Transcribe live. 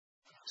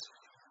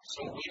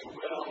So we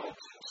will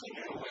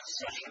continue with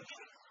session.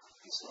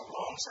 This is a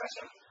long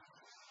session.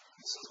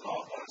 This is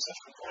log 1,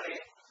 session 40,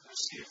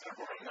 received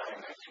February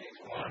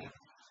 9, 1981.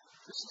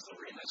 This is the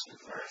released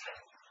version.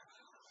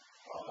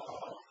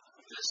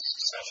 This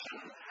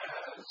session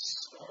has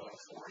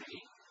 45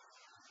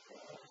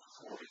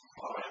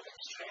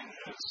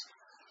 exchanges.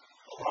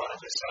 A lot of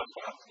this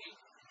about the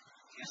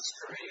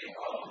history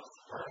of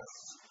Earth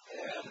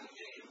and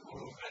the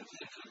movement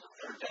into the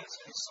third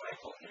density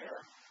cycle here,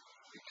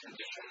 the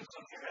conditions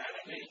of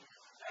humanity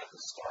at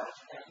the start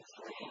and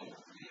through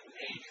the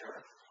major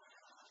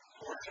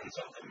portions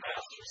of the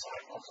master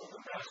cycles. So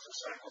the master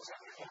cycles that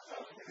we had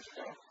 1,000 years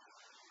ago,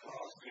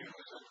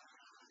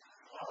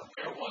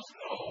 there was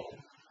no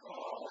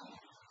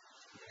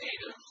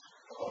native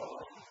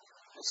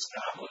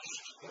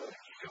established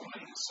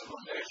human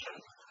civilization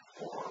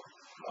or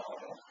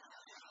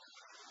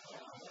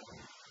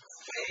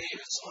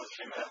phase of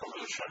human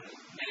evolution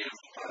native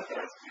planet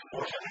Earth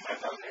before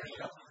 75,000 years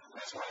ago.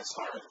 That's when it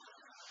started.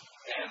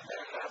 And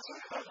then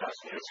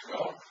 75,000 years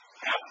ago,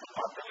 half the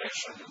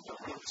population, the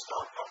root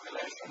stock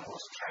population,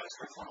 was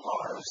transferred from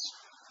Mars,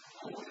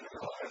 who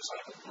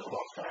inside the blue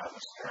off the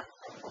atmosphere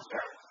and was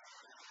there.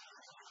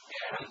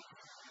 And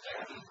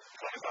then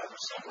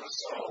 25% or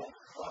so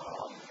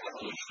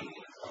evolution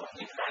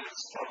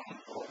incarnates from,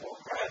 or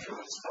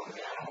graduates from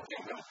the animal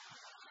kingdom,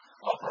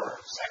 upper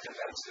second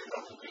density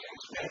level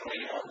beings,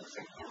 mainly, I would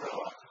think,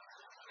 gorilla,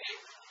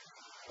 ape,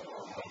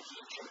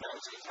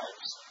 chimpanzee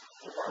types,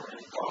 the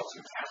barbarian dogs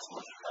and cats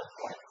at that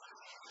point.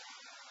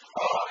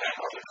 And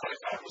other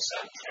 25%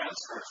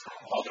 transferred from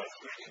other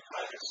 3D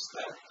planets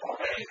that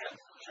already had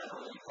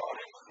generally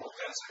body full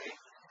density,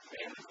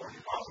 mainly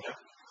pretty positive.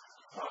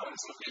 And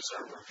so these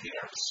are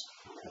repeaters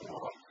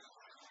who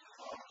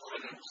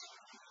couldn't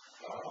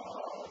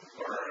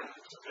learn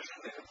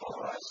sufficiently to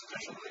polarize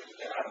sufficiently to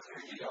get out of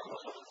 3D on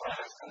those other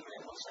planets, and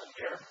they were sent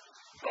here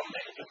from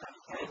many different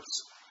groups.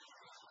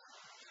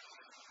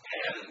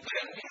 And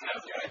then we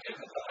have the idea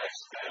that the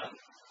lifespan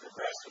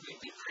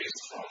progressively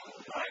decreased from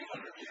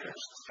 900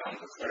 years down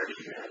to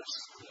 30 years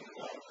in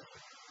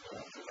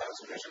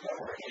 2,000 years ago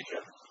in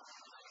Egypt.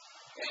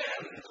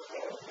 And the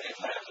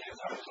Atlantean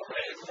times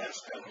already, the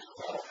lifespan was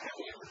well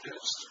heavily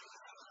reduced.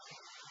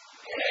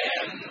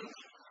 And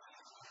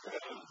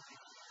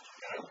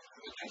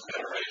the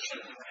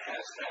Confederation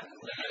has had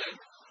limited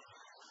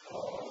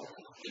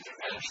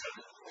intervention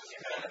with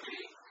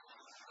humanity.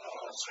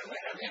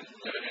 Certainly had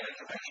limited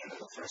intervention in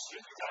the first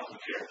 50,000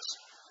 years,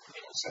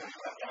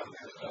 75,000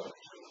 years ago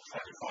to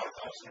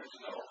 25,000 years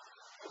ago.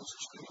 Those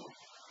two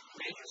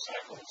major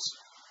cycles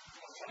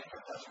of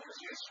 25,000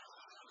 years.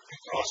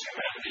 Because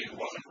humanity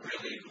wasn't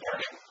really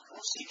learning or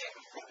seeking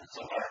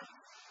to learn.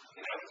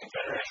 The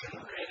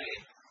Confederation really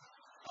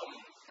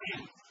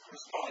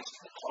responds to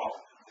the call.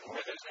 And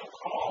where there's no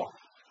call,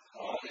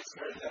 it's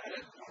very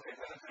limited what they're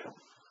going to do.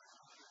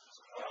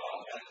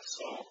 And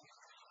so,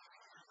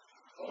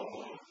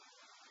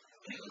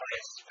 the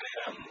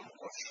lifespan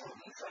was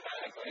shortened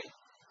dramatically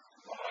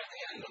by the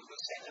end of the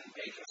second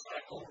major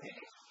cycle,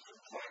 meaning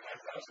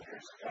 25,000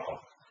 years ago.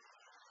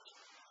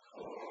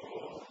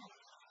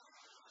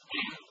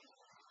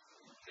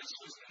 This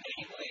was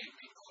mainly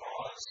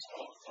because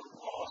of the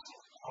loss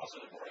of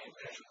positive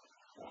orientation,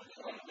 or the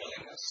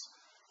unwillingness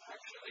to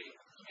actually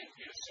make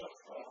use of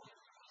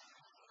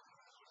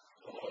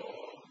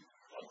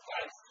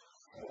life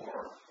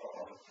for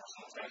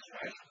personal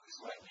transformations,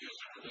 like use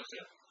it or lose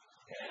it.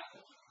 And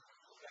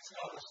it's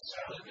not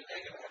necessarily the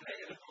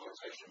negative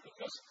polarization,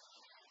 because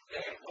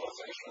negative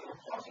polarization or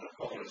positive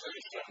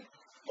polarization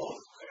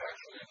both could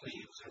actually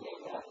lead to a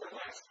longer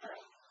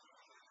lifespan.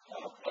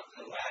 But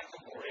the lack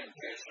of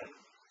orientation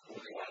or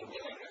the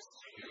unwillingness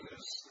to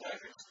use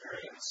life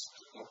experience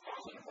to go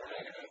positive or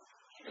negative,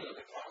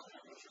 purely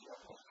positive, which is what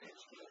most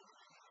people do.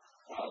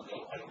 The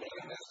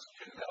unwillingness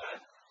to do that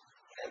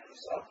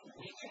ends up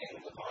weakening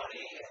the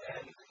body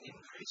and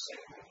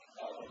increasing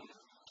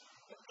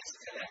the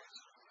disconnect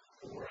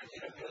or an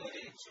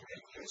inability to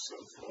make use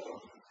of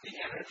the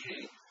energy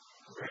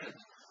grid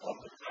of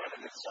the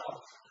planet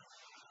itself.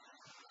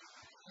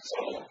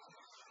 So,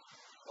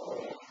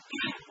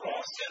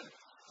 Ross said,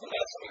 the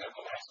lessening of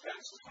the lifespan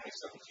since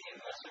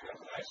 2017, lessening of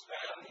the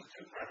lifespan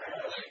due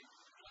primarily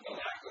to the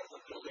lack of the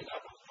building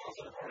up of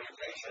positive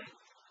orientation.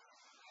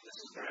 This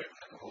is very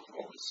typical of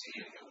what we see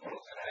in the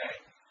world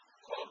today.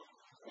 Quote,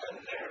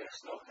 when there is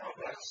no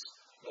progress,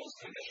 those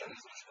conditions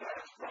which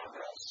drive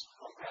progress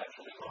are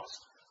gradually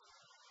lost.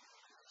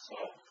 So,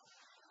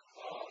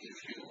 if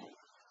you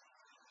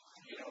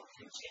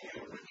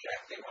continue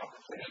rejecting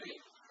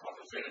opportunities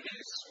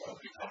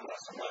become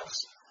less and less.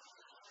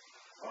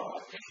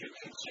 If you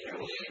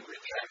continually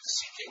reject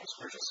seeking,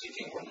 spiritual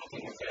seeking, or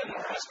looking within,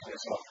 or asking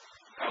yourself,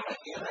 how am I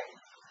feeling?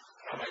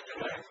 How am I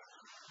doing?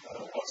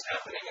 What's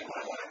happening in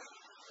my life?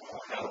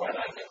 How do I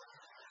like it?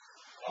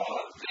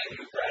 Then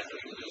you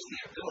gradually lose the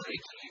ability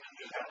to even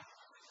do that.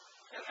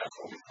 And that's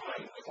what we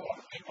find with a lot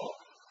of people.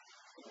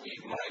 We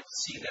might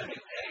see them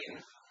in pain,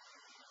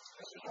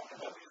 as we talked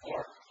about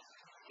before,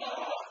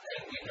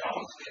 and we know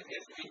that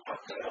if we talk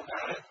to them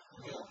about it,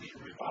 we'll be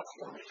rebuffed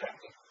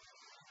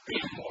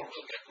or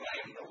will get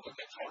blamed or will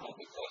get trouble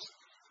because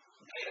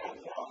they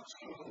don't want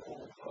to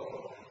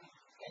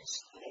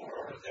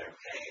explore their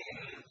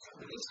pain to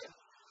release it.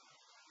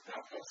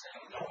 Now, folks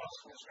saying, no one's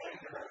a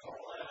stranger and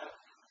all that,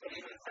 but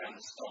even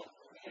friends don't,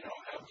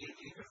 how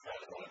deeply your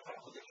friends want to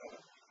talk with each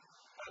other.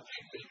 How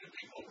deeply do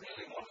people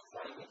really want to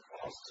find the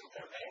causes of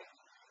their pain?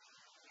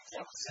 It's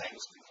not the same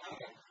as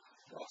complaining.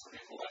 Lots of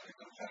people like to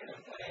complain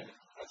and blame.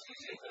 That's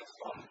easy, that's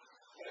fun,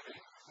 maybe.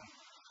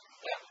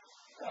 Yeah,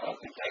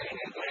 complaining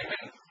and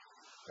blaming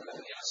in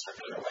a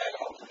circular way,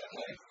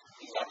 ultimately,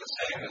 is not the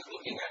same as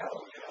looking at how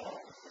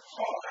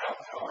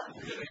I'm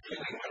really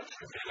feeling, what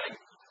you're feeling,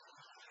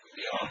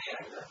 beyond the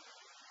anger,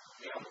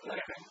 beyond the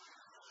blaming,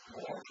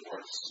 more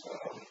towards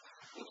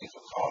looking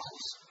for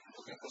causes,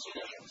 looking for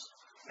solutions.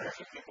 Very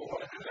few people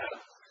want to do that.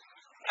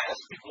 As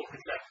people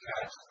reject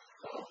that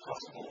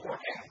possible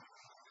working,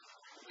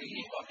 the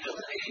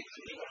ability to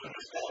even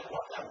understand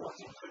what that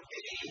working could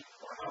be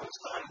or how it's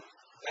done,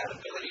 that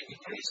ability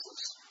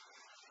decreases.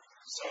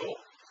 So,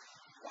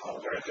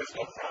 where there's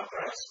no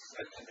progress,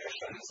 the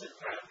conditions that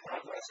grant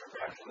progress are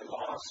gradually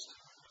lost.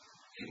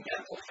 The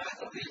mental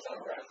faculties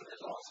are gradually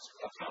lost.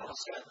 Like Thomas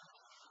said,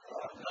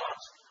 not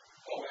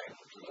going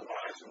to the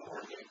wise and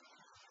worthy,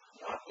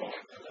 not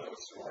going to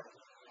those who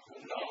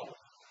know,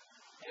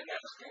 and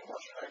asking,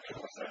 what should I do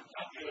with that?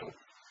 Not do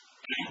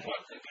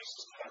what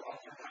produces my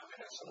long-term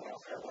happiness and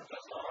welfare, what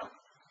does not.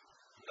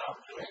 Not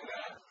doing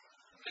that.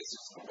 This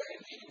is the way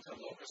leading to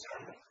low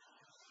discernment.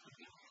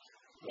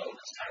 Low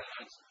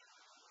discernment,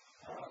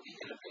 the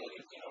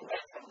inability to know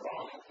right from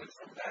wrong, good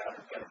from bad,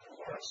 or better from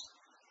worse,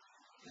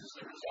 is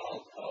the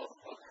result of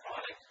a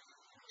chronic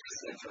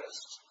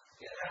disinterest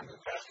in having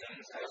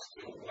questions as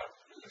to what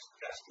is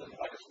best and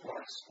what is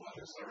worse, what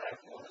is the right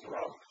and what is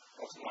wrong,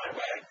 what's my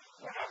way,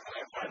 or how can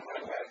I find my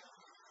way,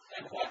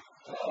 and what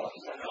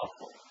is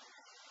unhelpful.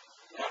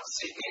 Not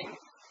seeking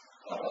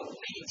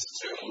leads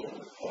to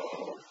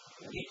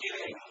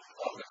weakening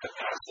of the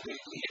capacity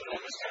to even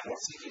understand what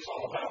seeking is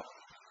all about.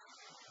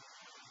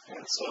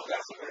 And so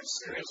that's a very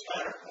serious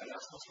matter, and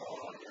that's what's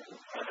going on here.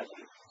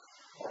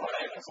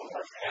 Alright, that's a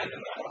large hand in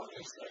that,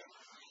 obviously.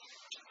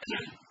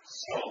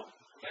 So,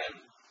 then,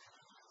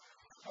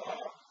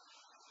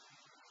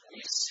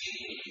 we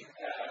see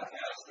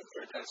as the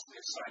third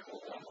density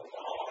cycle comes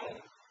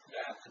along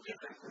that the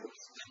different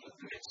groups didn't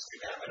mix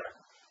together.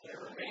 They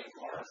remain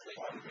largely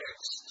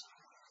unmixed.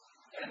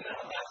 And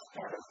now that's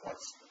part of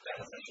what's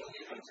beneficial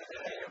even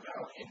today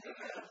about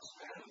internet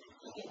and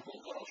global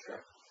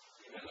culture,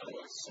 even though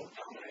it's so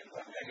dominated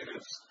by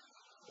negatives,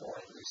 or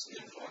at least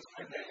influenced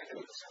by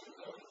negatives and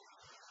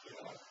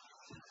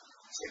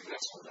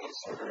signals from one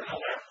sort or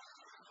another.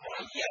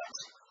 Yet,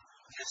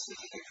 this is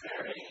a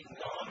very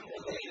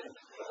non-related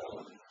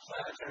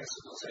planetary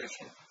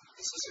civilization.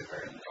 This is a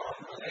very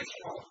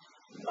non-relational,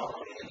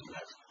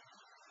 non-intimate,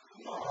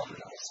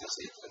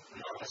 non-associated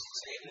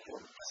or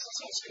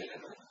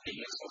disassociated or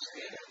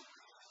de-associated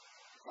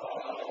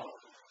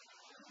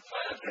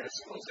planetary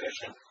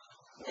civilization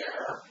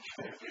where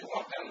even if you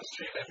walk down the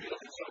street and you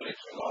look at somebody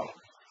too long,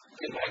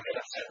 they might get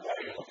upset why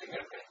you're looking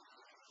at me.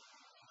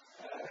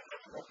 I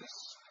wrote this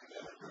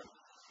together group.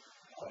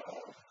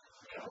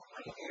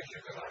 I'm looking at you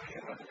because I'm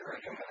human, you're a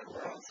human, and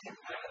we're on the same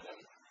planet, and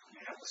we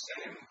have the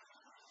same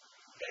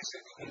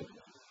basic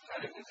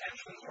kind of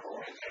intentions or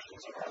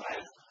orientations of our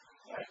life,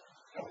 right?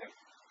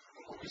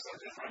 It will be so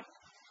different.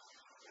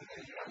 And then,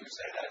 you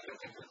say that, you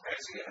think you're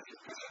crazy, and if you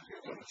present,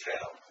 you're going to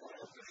jail, or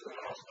you'll put you in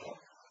a hospital.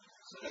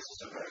 So this is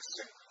a very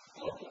sick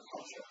global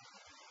culture.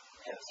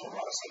 And so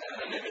lots of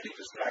anonymity,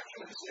 distraction,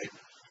 and sleep.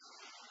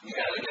 The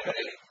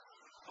anonymity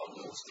of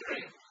those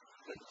three,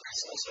 the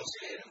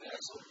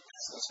disassociatedness or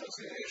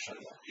disassociation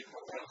of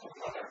people one from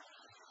another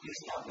is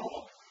not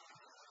normal.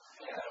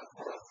 And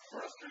for a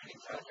 3D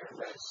planetary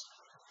race,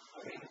 I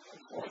mean, the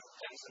fourth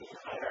density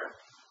higher,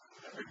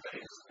 everybody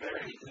is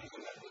very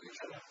intimate with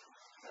each other.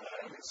 And I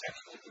don't mean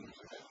sexually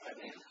intimate, I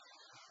mean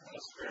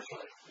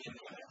spiritually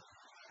intimate.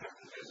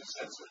 There's a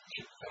sense of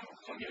deep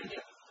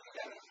communion.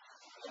 And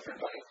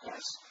everybody, of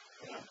course,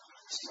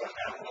 this is a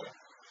family,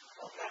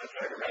 a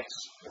planetary race.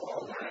 We're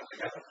all learning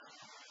together.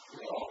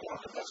 We all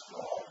want the best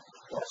for all.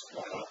 Of course,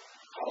 why not?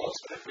 How else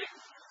would it be?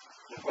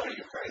 And what are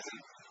you crazy?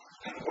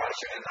 And why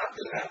should I not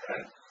do that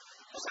then?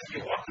 Because if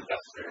you want the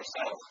best for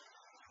yourself,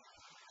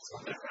 it's so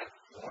different.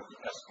 You want the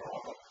best for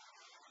all.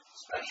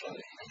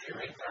 Especially if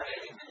you're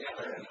incarnating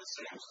together in the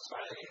same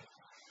society.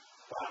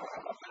 Wow,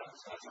 how about that?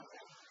 It's not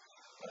something.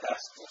 But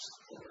that's just,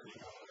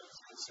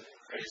 it's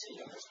considered crazy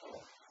in this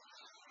world.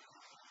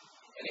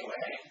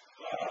 Anyway,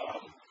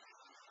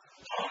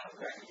 John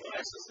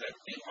recognizes that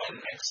the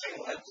unmixing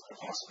led to the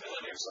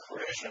possibility of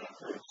separation of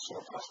groups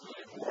or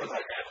possibility of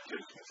warlike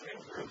attitudes between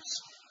groups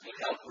that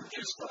help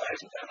reduce the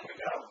life of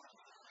family out.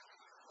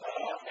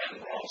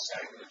 And we're all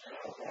saying that,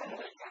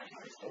 normally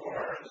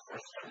 2024, the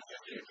first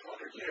 150 to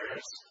 200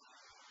 years,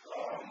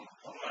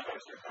 I'm not going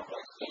to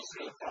complex goes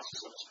through the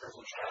process of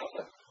spiritual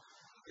childhood.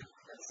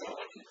 And so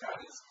what you've got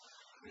is,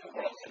 in the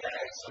world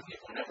today, some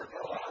people never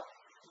grow up,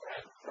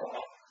 right? Grow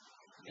up.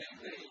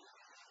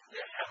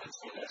 Their habits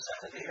when they're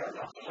insanity are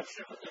not so much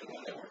different than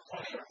when they were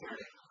 20 or 30.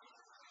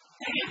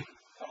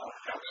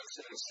 Habits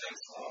in the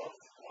sense of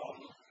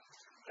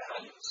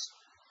values,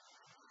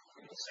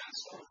 in the sense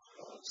of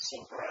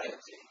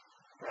sobriety,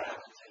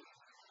 gravity,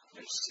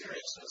 there's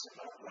seriousness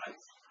about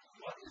life.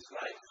 What is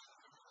life?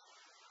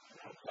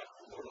 Like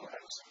the Lord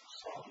has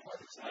song,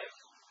 what is life?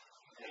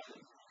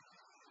 And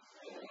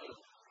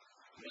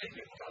many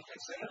people don't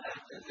consider that.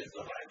 They live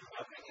the life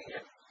without thinking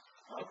it.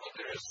 But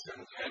there is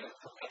some kind of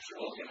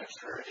perpetual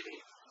immaturity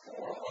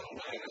or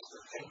unwillingness to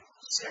think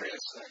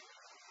seriously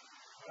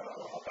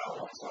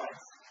about one's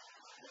life.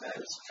 That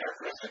is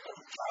characteristic of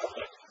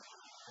childhood.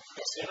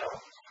 Because,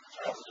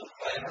 childhood is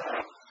playing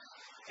around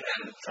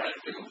and trying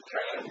to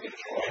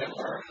enjoy and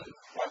learn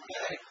one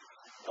day.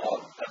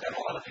 But then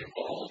a lot of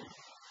people,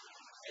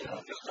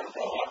 just don't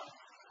grow up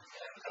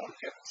and don't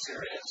get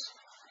serious.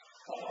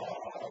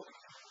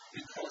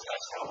 Because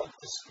that's how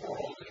this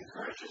world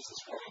encourages.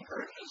 This world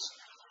encourages,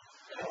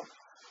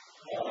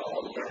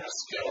 learn a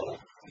skill,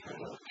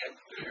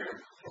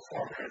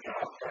 perform your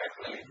job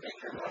correctly, make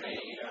your money,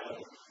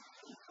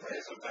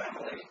 raise a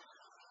family,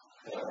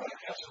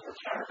 have some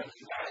retirement,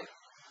 die.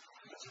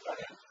 That's about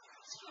it.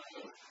 It's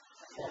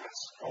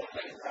performance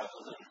only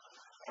rather than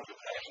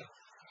occupation.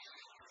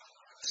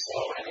 So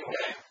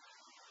anyway,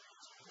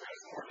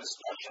 there's more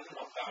discussion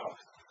about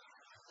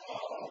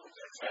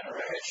their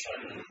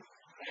generation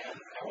and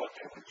what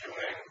they were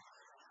doing.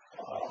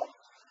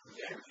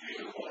 Their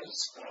view was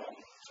to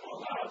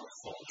allow the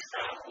full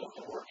travel of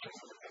the workings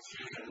of the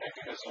confusion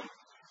mechanism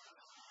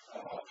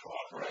to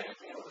operate,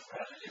 the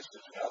strategies to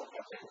develop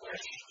what they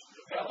wished to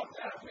develop,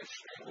 that which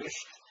they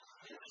wished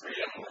in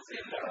freedom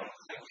within their own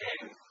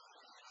thinking,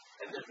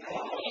 and that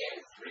normally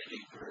 3D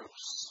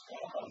groups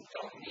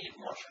don't need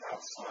much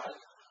outside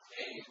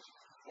aid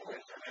or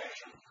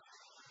information.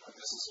 But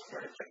this is a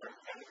very different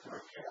kind of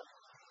group here.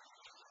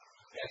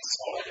 And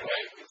so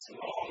anyway, it's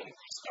long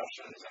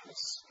discussions and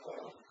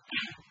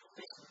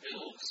this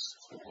builds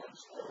towards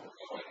where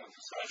we're going with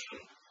the session.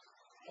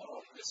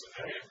 It's a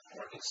very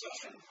important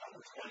session,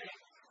 number 20,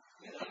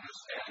 in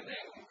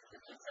understanding the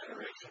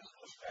Confederation's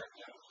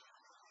perspective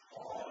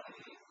on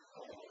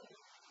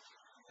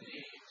the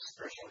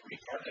spiritual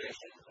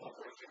retardation of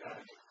Earth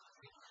humanity.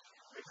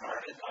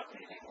 Retarded not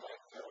meaning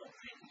like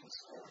demons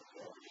or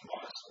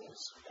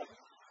monsters, but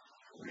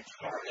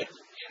retarded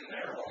in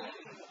their own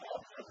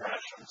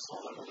progression,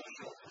 soul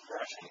evolutional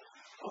progression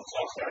of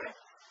suffering.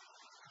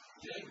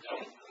 They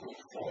don't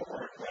move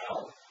forward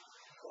well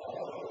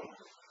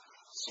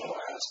so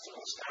as to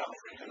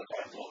establish a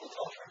unified global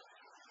culture.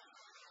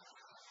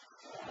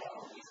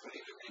 We think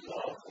it could be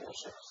love or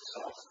service to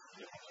self,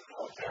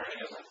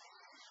 totalitarianism.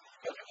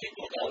 But the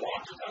people don't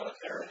want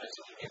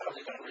totalitarianism, they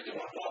don't really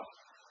want love.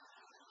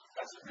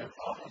 That's a big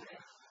problem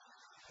here.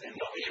 And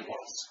nobody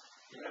wants,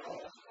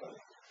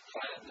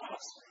 planet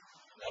loss.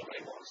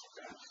 Nobody wants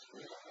that.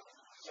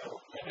 So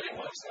nobody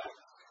wants that.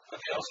 But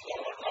they also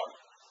don't want love.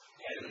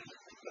 And,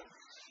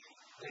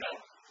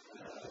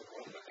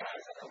 one of the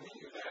guys that helped me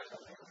do that,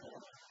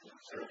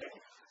 observing,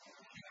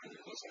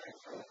 listening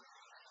to,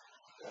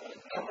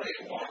 nobody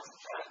wants the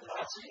planet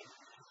Nazi.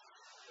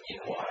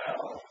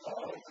 Meanwhile,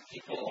 the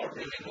people are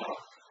really not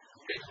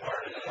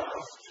big-hearted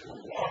enough to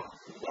want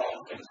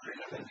love and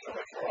freedom and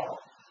joy for all.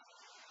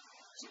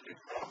 It's a big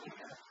problem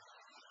here.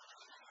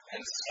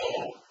 And so,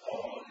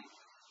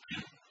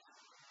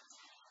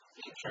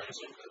 in terms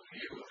of the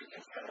view of the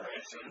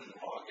Confederation,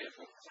 I'll give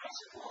a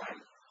classic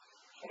line,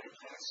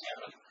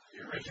 2027. The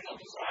original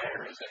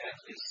desire is that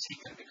entities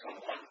seek and become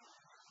one.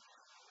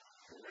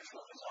 The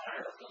original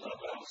desire of the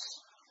Logos,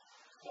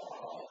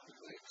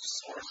 the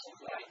source of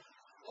light,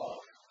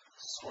 love,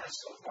 source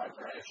of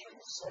vibration,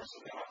 source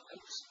of the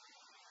octaves.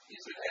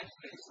 These are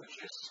entities which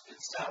is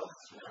itself,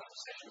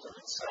 manifestations of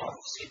itself,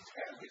 seek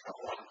and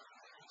become one.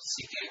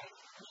 Seeking,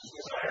 which is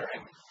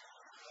desiring,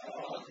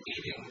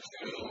 leading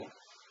to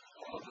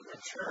the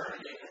return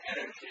in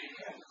energy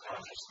and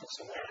consciousness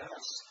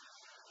awareness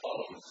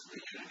of the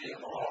unity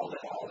of all,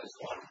 and all is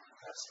one.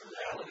 That's the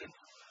reality.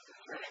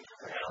 Returning to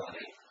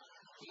reality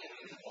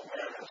in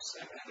awareness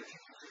and energy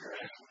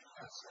configuration.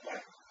 That's the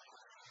way.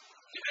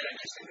 The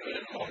energies can do it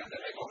in a moment,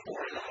 then they go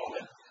forward in a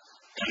moment.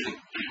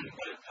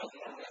 But it doesn't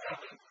normally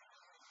happen.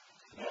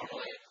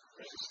 Normally,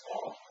 there's a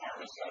small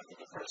harvest after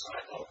the first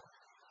cycle.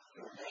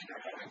 The remainder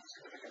having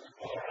significantly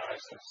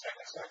polarized in the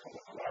second cycle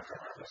with a larger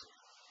harvest.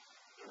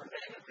 The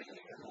remainder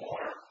being even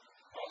more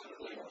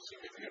positively or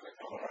significantly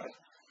polarized.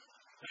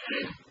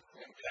 And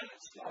again,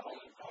 it's not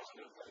only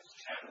positive, but it's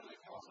channelly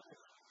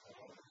positive.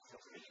 For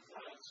 3D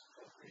planets,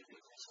 for 3D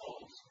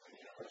souls in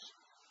the universe.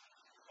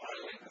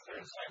 Finally, the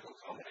third cycle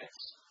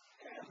culminates,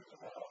 and the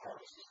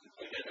harvest is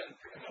completed, and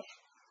pretty much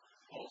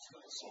most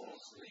of the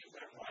souls leave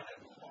their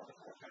planet in more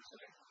than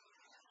vortexity.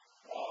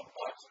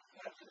 But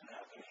that didn't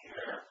happen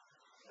here.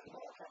 And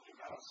we're talking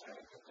about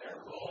saying that their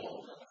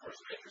role in the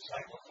first major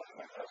cycle,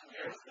 25,000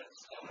 years, but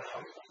still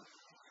now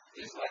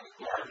is like a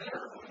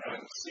gardener who during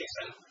the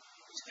season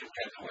is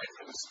content to wait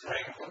for the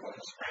spring, but when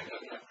the spring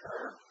doesn't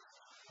occur,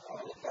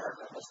 the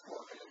gardener must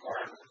work in the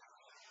garden.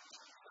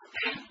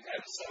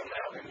 And so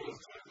now we move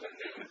to the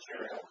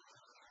material.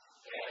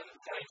 In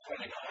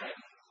 2029,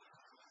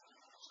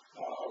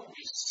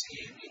 we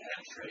see the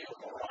entry of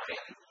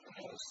Orion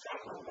in a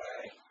stronger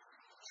way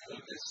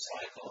through this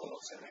cycle of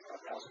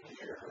 75,000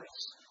 years.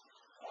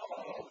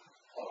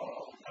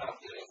 Not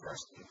the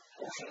first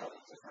portion of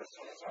it, the first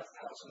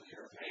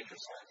 25,000-year major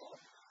cycle.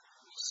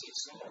 We see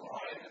some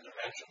Orion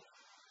intervention.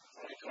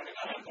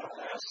 2029, no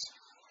less.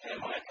 And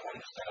I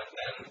understand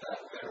then that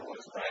there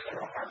was neither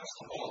a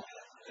harvestable,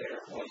 there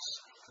were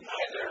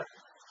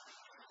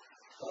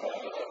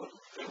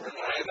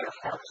neither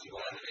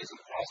harvestable entities of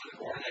positive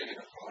or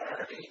negative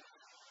polarity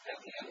at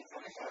the end of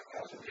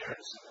 25,000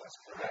 years. So that's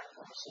correct.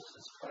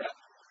 This is correct.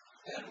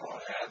 And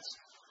one adds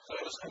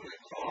those whom we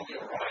call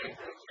the Orion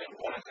group, and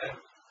wanted them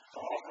to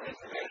offer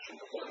information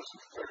to those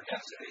of third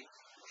density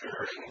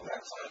during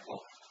that cycle,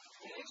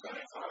 meaning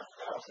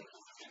 75,000 to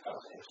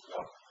 50,000 years ago.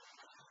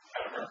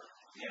 However,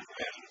 the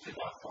information did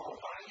not fall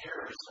upon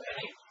ears of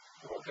any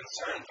who were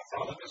concerned to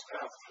follow this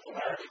path of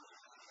polarity,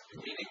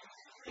 meaning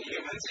the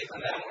humans, even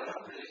then, were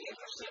not really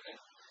interested in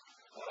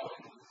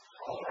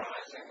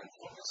polarizing and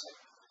focusing.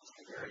 It's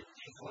a very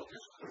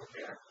defocused group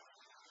here.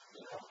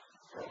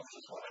 Growth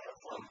is what I have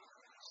fun.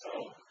 So,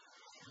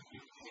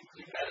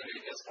 humanity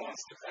just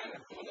wants to kind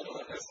of do a little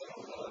of this and a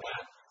little of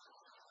that.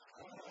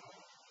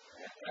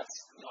 And that's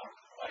not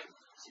quite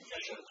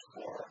sufficient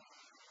for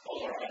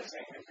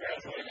polarizing and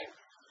graduating.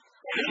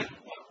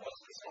 What was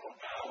this all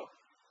about?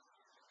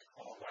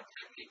 What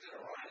technique did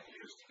Orion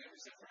use to give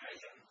us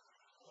information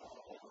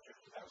over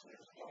 50,000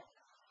 years ago?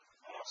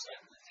 Offset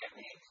the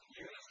technique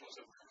used was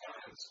of two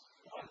kinds.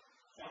 One,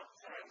 not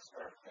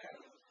transfer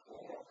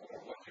or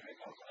what you may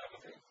call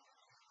telepathy.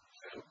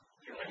 Two,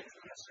 the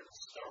arrangement of certain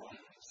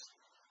stones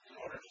in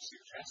order to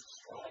suggest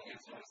strong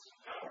influence and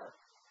power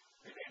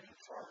related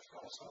charged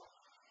also.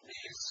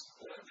 This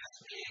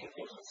being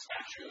was of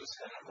statues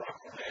and of rock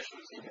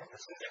formations in more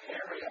specific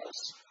areas,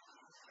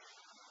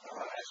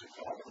 as we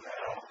call them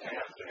now, and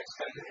have been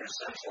extended to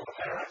Central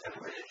American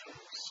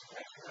regions.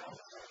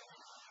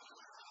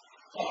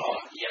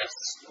 Yes,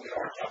 we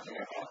are talking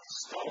about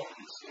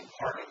stones, in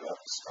part of the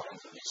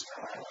stones of Easter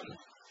Island,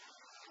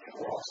 and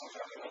we're also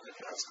talking about the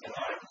Caspian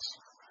Islands.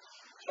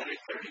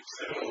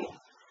 2032,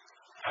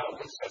 how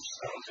would such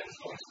stones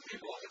influence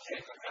people to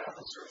take the path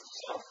of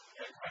self?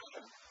 Great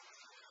question.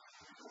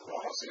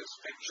 Ross is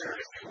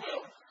pictured, if you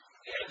will,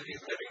 the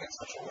entities living in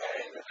such a way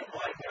that their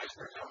mind waves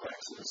their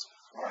complexes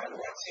are at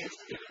what seems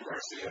to be the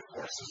mercy of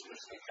forces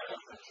which they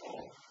cannot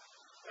control.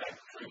 That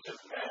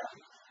primitive man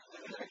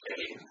living in a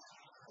cave,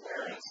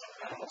 wearing some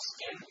animal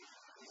skin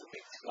with a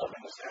big club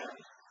in his hand,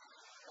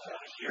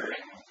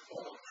 hearing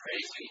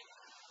crazy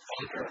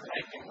thunder and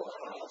lightning going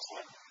on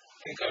outside.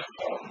 Think of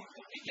the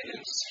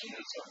beginning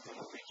scenes of the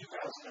movie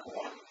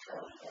 2001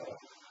 from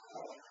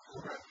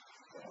Kubrick,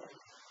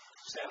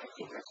 Stanley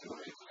Kubrick's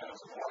movie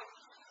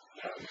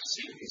 2001. You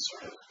see these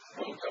sort of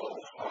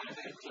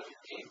proto-hominid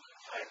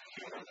type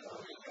human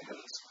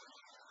humans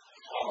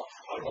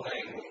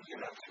huddling,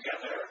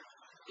 together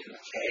in the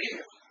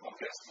cave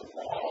against the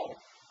wall,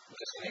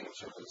 listening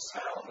to the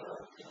sound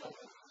or,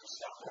 the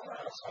stuff going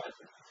on outside.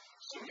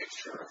 It's a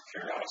mixture of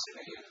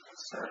curiosity and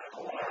concern and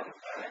alarm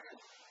and panic and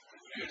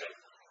confusion.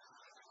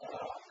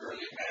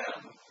 Early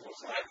man was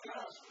like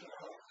that,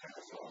 kind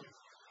of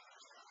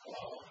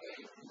a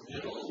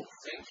little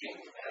thinking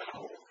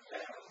animal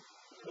man,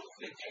 little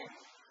thinking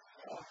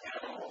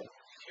animal,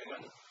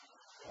 human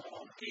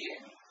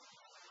being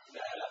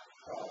that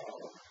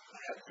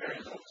had very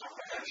little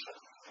comprehension,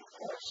 of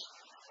course,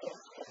 of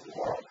the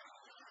world.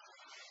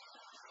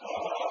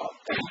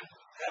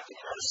 At the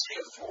mercy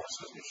of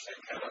forces which they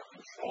cannot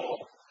control,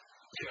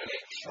 given a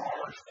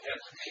charged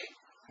entity,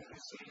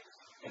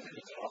 and it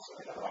is also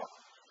in a rock.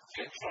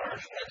 In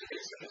charged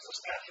entities, it is a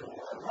statue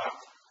or a rock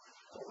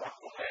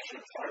formation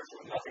charged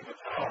with nothing but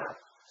power.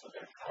 So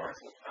they're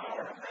charged with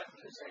power, and that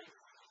is a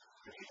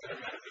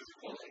particular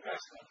metaphysical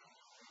investment.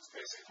 It's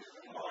basically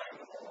the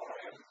mind of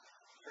Orion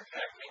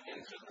projecting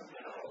into the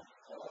mineral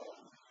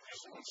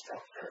crystalline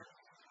structure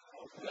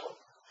of will,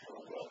 pure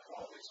will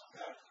qualities of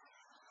that.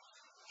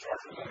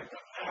 Charged with nothing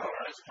but power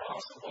as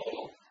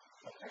possible,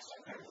 but there's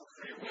something with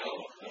free will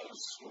of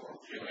those who are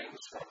viewing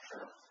the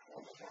structure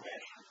of the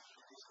formation.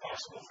 It's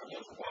possible for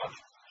those who want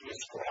to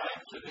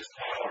ascribe to this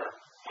power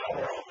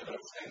over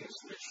those things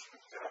which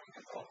cannot be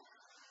controlled.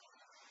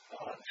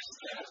 This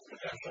then has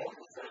potential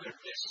for further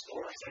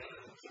distortion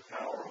of the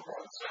power over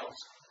ourselves.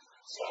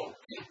 So,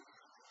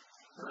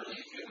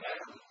 early human,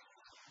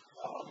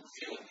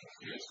 feeling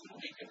confused and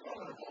weak and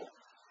vulnerable,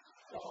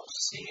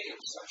 seeing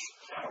such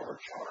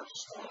power-charged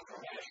stone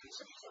formations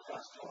such as the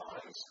Caspian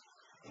Islands,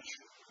 which,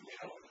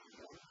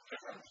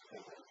 different,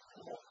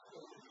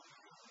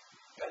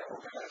 better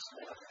organized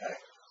than today,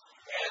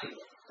 and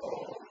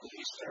the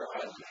Easter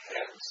Island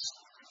heads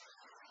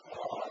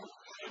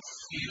could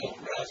feel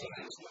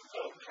resonance with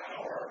the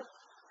power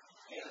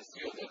and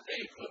feel that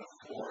they could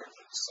afford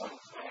some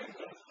kind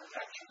of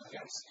protection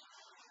against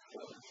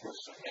the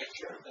forces of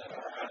nature that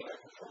are out of their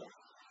control.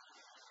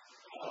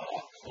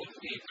 Could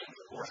lead them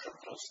to worship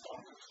those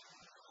stones.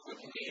 Could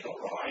lead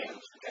Orion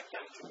to get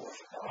them to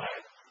worship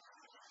Orion.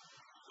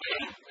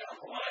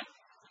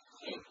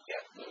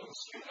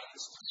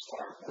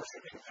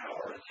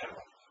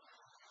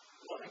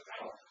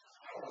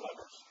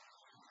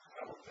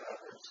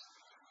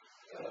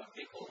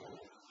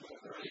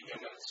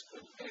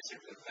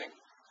 particular thing.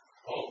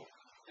 Oh,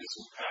 this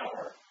is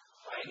power.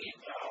 I need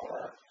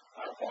power.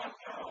 I want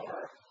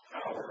power.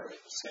 Power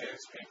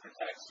saves me,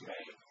 protects me.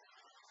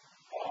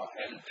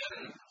 And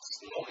then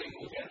slowly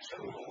move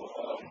into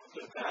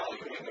the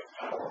valuing of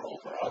power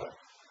over others.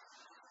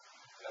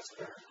 That's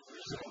a very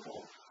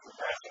reasonable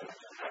progression that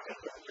can happen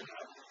over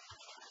time.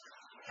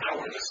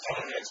 Power the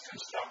stone is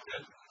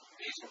constructed,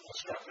 these were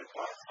constructed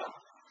by thought.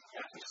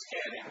 After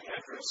scanning of the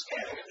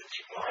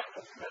deep mind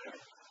of the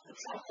measure, the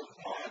trunk of the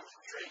mind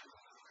tree.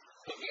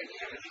 Looking at the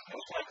image is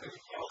most likely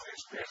to cause the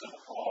experience of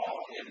awe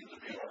in the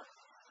viewer.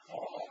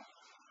 Awe,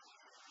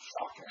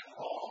 shocking and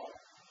awe,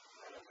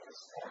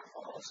 it's foreign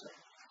policy.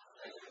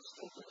 They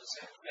still do the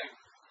same thing.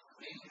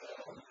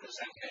 The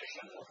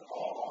presentation of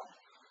awe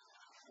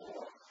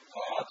for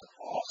God's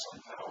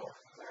awesome power.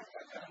 Like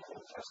that in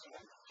Old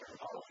Testament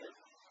terminology.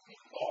 The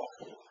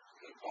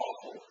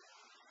awful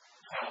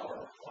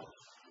power of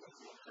the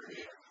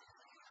Creator.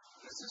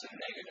 This is a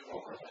negative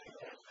overlay.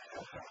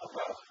 How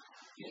about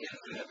the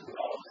infinite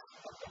love?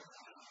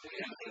 The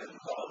infinite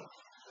love,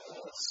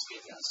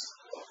 sweetness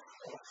of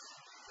the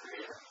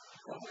Creator.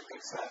 When we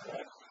fix that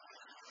right.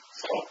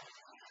 So,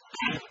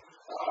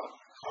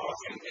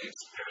 causing the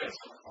experience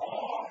of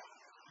awe,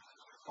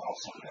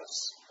 awesomeness,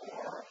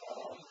 or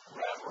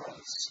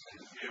reverence in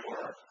the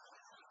viewer,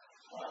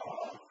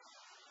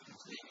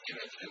 the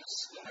images,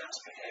 the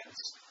master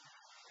heads,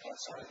 the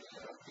silent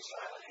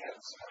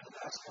heads, and the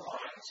master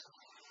lines,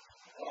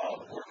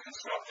 were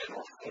constructed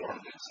or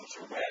formed in such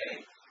a way,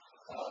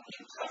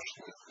 in touch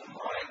with the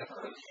mind of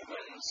early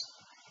humans,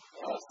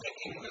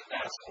 thinking that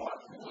that's what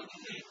would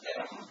lead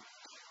them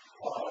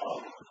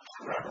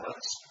to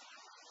reverence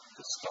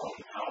the stone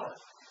power.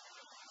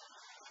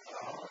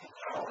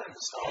 Power in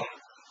stone,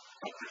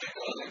 but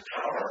particularly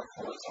power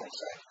for its own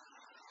sake.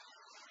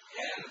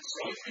 And so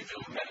if you do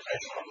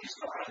meditation on these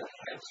silent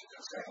heads, you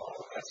can say,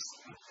 oh,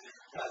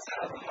 that's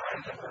how the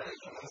mind of early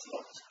humans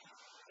looked.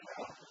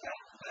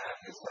 That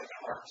is like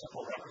an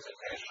archetypal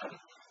representation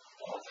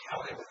of how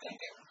they were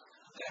thinking,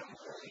 them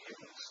early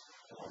humans,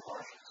 or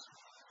Martians.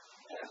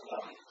 And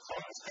so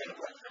it's kind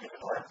of like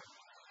primitive art,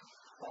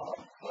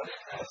 but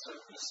it has a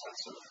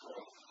sense of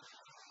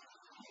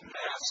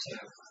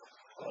massive,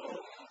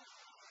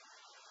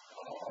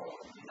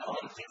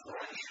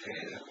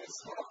 non-differentiated,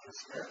 it's not this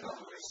very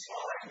number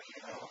sign,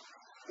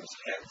 those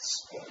heads,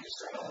 these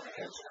silent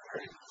heads are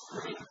very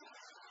crude,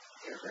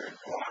 they're very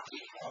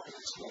blocky,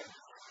 obviously.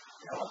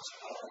 Not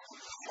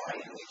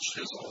finely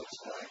chiseled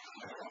like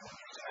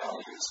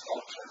Italian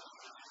sculpture.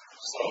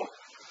 So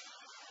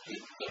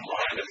the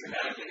mind of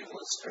humanity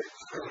was very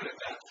crude at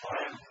that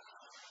time,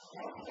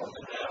 more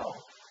than now.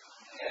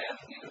 And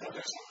even though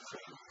there's some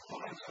crude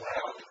minds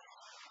around,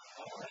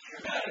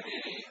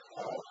 humanity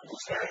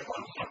was very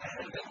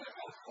one-handed at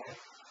one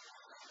point.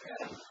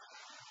 And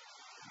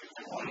you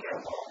can wonder,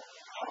 well,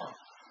 how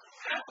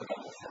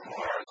applicable for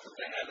Mars that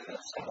they had a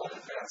somewhat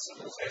advanced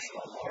civilization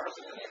on Mars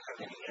and then they come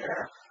in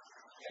here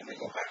and they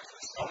go back to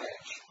the Stone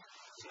Age.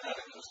 Isn't that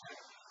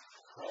interesting?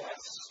 Well,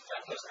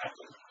 that does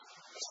happen.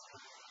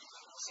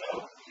 So,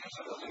 use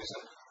it or lose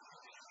it.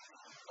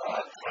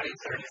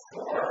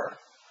 2034,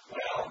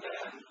 well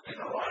then,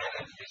 Orion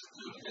and his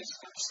duties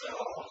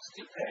themselves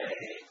decay,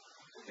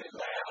 they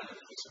land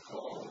in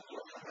physical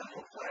or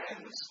mental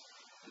planes,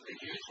 they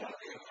use one of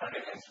the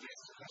incarnate entities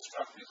to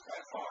construct these by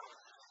thought.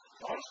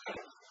 One's kind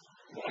of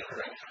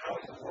wondering how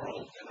in the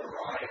world did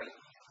Orion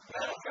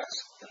manifest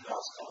the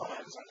Nazca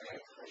lines on the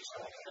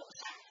information.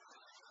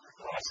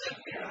 Well, I said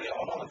nearly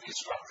all of these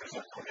structures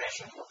and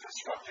formations were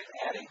constructed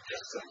at a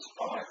distance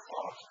by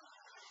thought.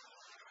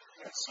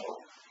 And so,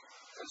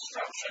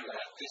 construction at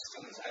a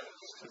distance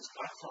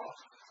by thought.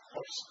 Of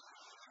course,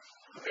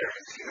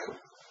 very few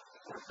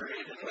were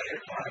created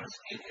later times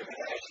in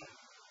imitation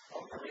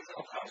of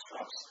original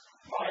constructs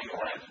by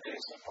your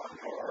entities upon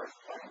your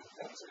plane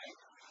density.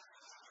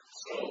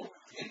 So,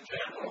 in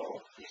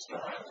general,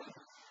 Easter Island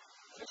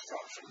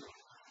construction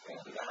and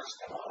the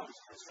Nazca lines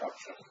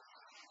construction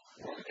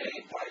were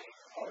made by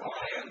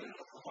Orion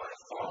by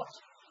thought.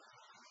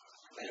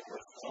 They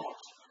were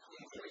thought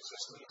into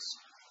existence.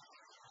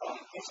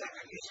 It's like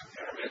a Giza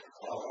pyramid.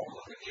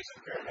 The Giza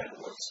pyramid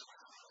was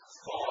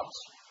thought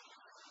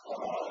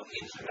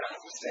into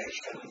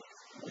manifestation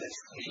with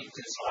the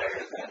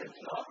desire that it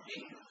not be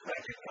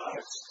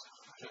recognized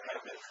to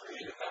have been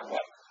created that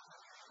way.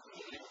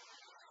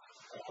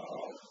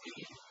 The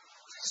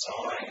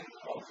design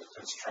of the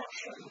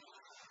construction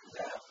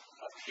that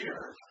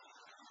appeared,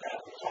 that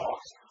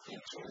walked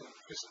into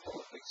physical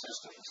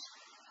existence,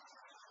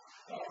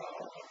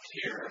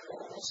 appeared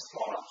or was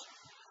thought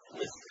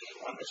with the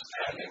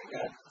understanding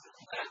that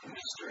that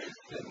mystery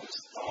that was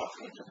thought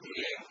into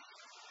being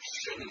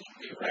shouldn't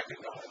be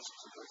recognized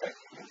to protect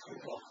human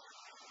freedom.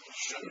 It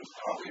shouldn't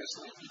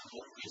obviously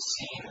be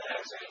seen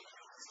as a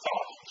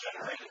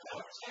thought-generated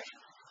manifestation.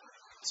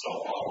 So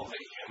all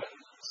the human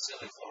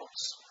silly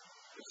folks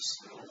who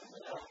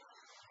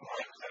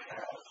like to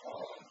have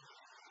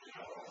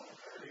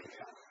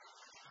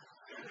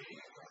very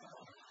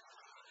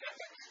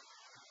epic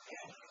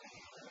and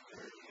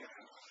very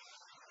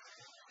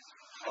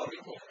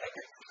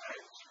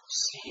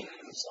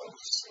of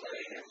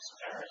slaves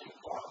carrying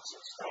blocks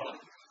of stone.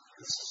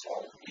 This is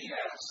all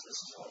BS. This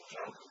is all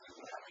junk that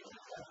didn't happen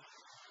like that.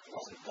 It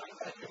wasn't done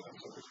by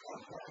humans. It was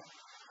done by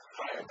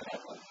higher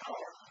benevolent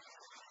power.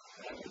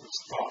 And it was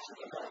thought of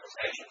the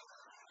gravitation.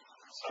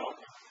 So,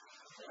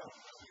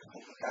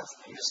 that's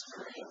the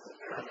mystery of the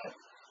pyramid.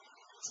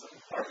 So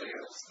partly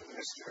it's the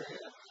mystery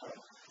that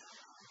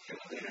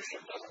human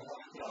leadership doesn't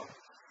want to know.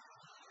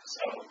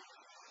 So,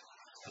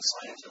 the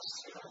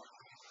scientists,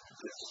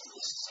 this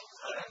is some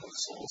kind of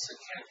souls that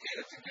can't get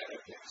it together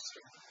next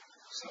year.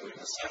 So in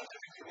the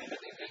scientific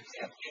community, they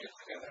can't get it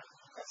together.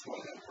 That's why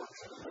they work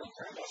for the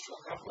military-industrial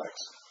complex.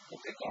 But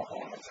they go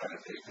home and try to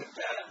be a good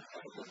dad,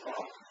 and a good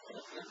mom, and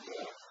a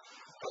good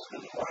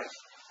husband and wife.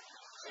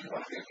 So you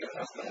want to be a good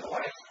husband and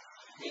wife.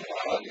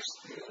 Meanwhile, you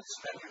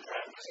spend your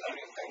time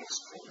designing things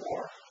for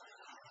war.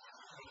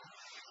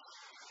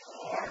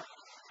 Or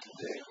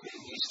the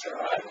Easter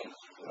Island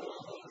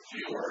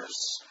viewers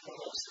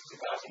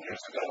 60,000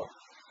 years ago,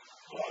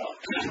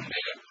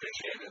 they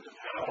appreciated the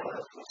power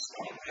of the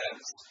stone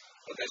heads,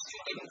 but they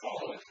still didn't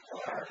follow it to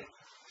polarity.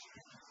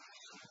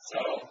 So,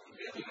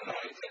 the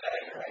Illuminati today,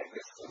 right,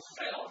 they still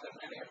failed in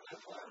many of their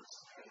plans,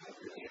 and they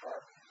really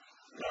are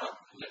not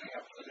living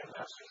up to their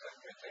master's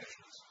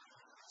expectations.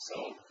 So,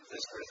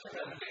 this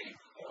Earth-Humanity,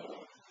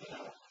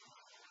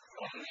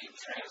 from the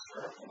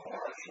transfer of the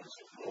Martians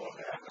who blew up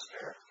the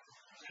atmosphere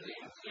to the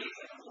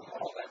inclusion of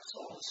all that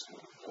souls who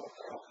built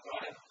their own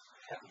body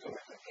and go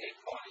into 8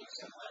 bodies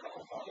and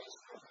animal bodies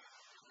for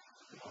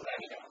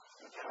millennia,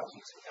 for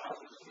thousands and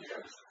thousands of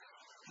years.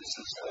 This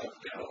is kind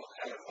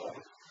of a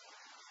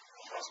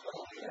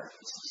hospital here.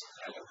 This is a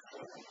kind of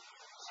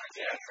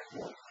psychiatric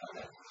work.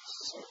 This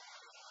is a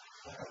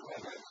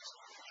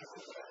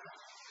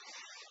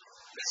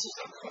this is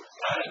a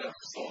kind of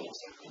souls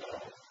that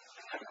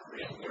have a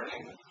real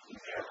learning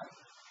impairment,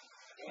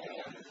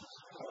 and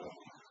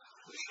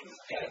we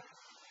shouldn't get it.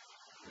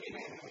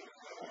 Meaning,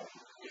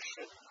 we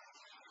should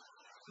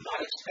not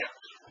expect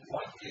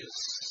what is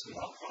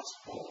not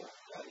possible,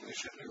 and we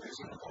should be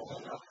reasonable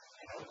enough.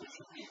 We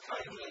should be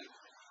kindly,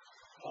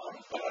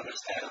 but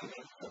understand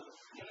that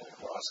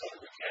also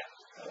we can't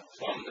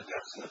plumb the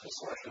depths of the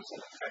distortions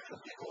that affect the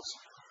peoples.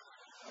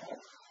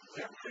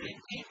 They're pretty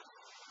deep,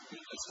 the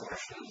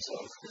distortions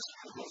of this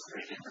people's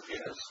 3D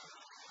computers.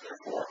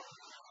 Therefore,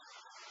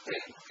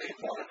 they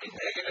want to be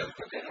negative,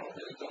 but they don't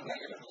really go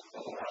negative. They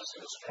polarize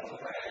in a strong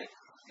way.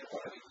 They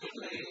want to be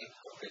goodly,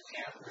 but they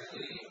can't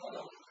really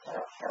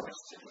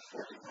harvest it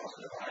before they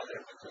positive either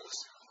because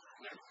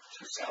they're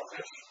too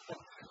selfish,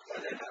 or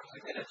they're not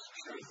committed to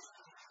truth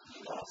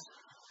enough.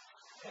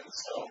 And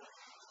so,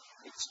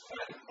 it's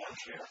quite a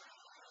bunch here.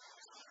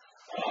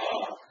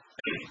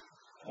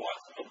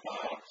 What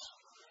about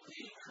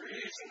the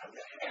creation of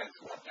the head?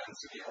 What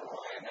density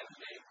Orion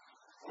entity?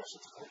 Of course,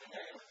 it's going to be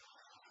negative.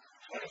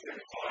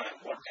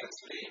 2035, what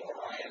density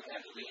Orion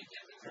had lead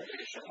to the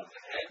creation of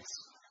the heads?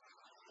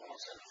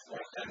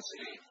 What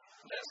density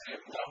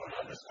of love and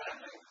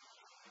understanding?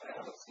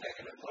 It's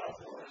negative love,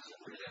 or is it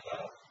really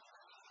love?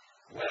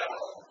 Well,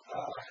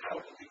 how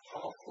do we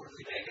call for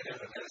the negative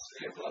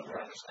density of love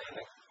or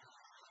understanding?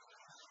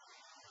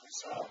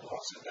 So,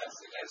 that's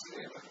the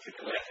density of a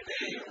particular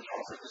entity. You can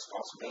offer this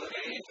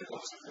possibility to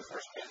those of the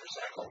first major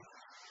cycle,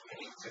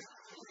 meaning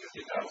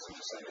 50,000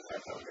 to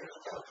 75,000 years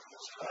ago.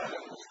 This time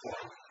it was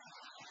formed.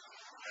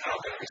 How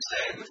can we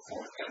say the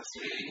fourth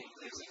density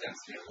is the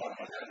density of love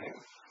and understanding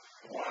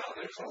while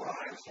there's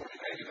Orion 40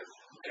 negative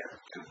there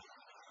too?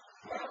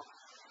 Well,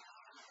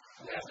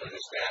 we have to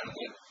understand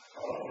that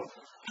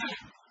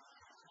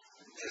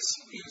this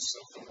use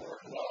of the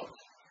word love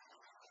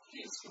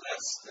is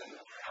less than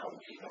how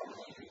we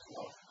normally use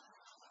love.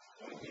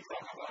 When we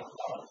talk about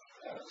love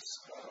as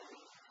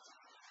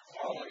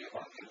quality of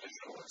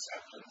unconditional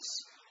acceptance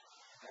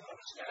and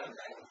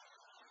understanding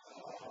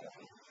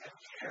and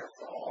care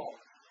for all,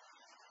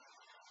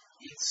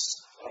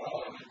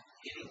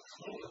 it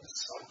includes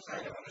some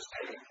kind of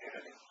understanding of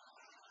unity.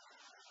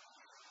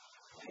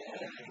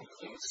 And it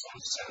includes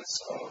some sense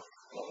of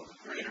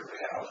greater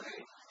reality.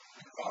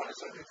 God is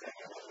everything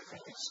and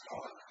everything is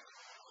God.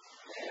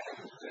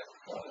 And that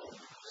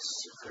this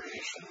is a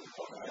creation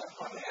of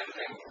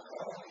unending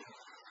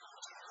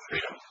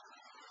freedom.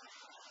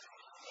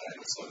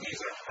 And so these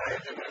are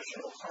higher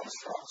dimensional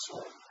constructs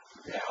or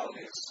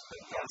realities,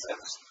 and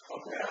concepts of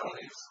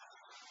realities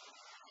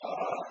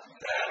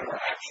that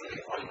are actually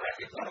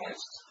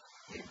unrecognized,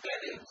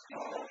 embedded in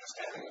our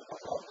understanding of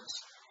what love is.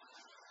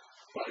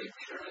 But a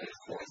purely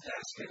fourth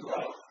density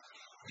love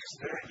is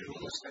very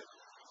dualistic.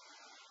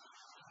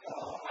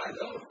 I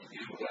love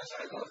you as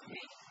I love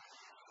me.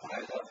 I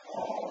love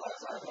all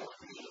as I love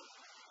me.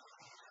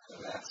 And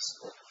that's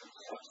what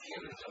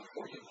humans are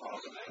 40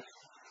 positive.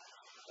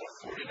 Or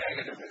 40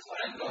 negative is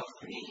I love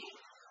me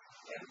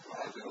and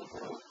my little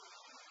group.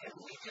 And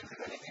we can do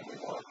anything we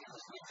want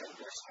because we think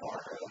we're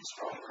smarter and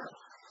stronger.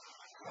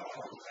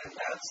 And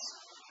that's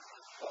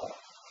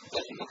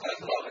doesn't look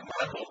like love in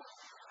my book,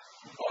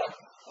 but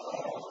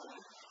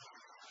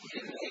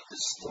in a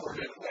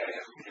distorted way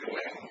of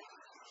viewing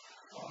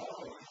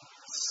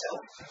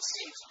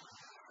self-conceit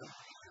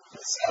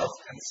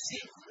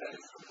self-conceit that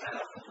is the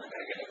path of the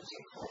negatives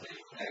equal the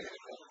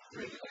negative of the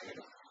three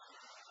negative.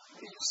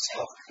 The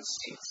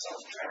self-conceit,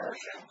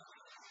 self-cherishing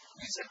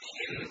is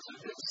akin to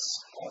this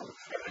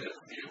primitive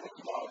view of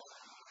love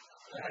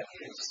that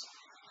is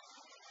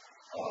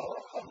a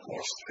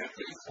more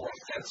strictly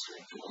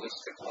fourth-sensory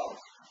dualistic love.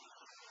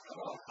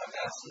 But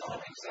that's not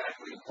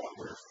exactly what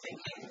we're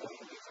thinking when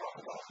we talk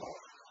about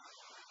love.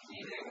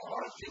 Meaning,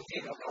 our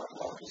thinking about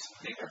love is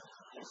bigger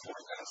than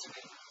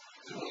fourth-sensory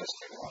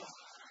dualistic love.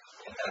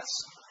 And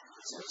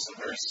it's a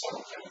very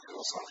subtle kind of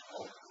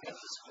philosophical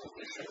metaphysical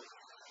issue.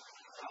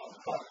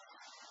 But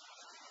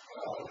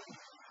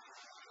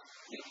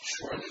it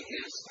surely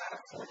is that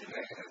for the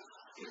negative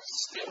is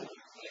still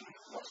in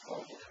what's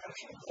called the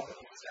dimension of love and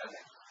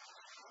understanding.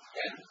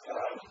 And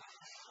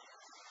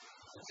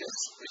this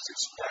is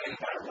explained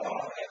by Ra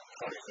at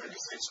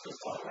 2036, because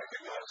Don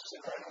recognizes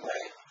it right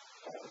away.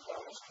 Don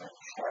was quite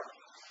sharp.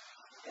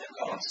 And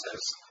Don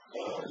says,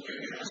 you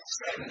use the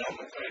same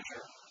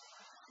nomenclature,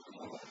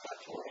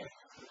 nomenclature,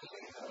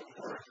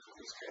 word in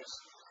this case.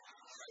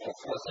 For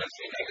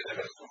fourth-sensory negative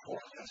and for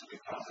fourth-sensory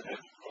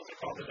positive, what they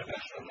call the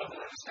dimension of love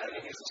and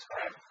understanding is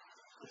described.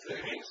 Which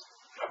really means,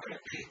 how can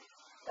it be?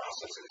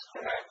 Process is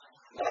correct.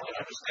 Love and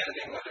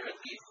understanding, whether it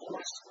be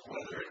force,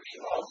 whether it be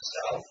of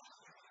self,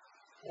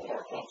 or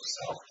of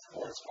self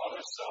towards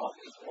other self,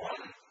 is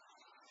one.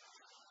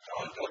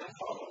 John doesn't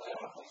follow that,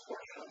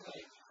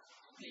 unfortunately.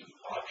 The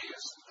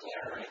obvious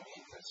glaring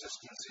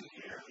inconsistency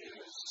here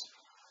is,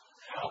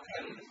 how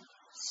can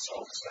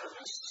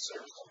self-service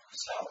serve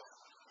self?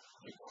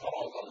 We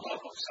call the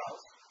love of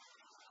self.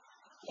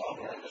 Love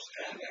or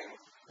understanding,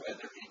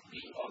 whether it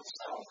be of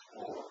self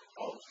or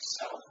of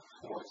self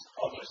towards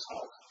other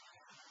self,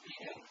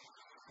 meaning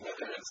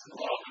whether it's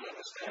love and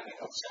understanding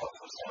of self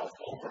or self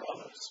over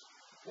others,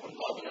 or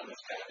love and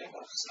understanding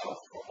of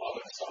self or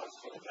other self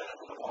for the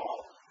benefit of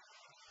all,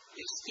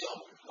 is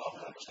still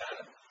love and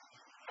understanding.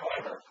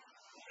 However,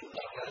 love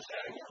and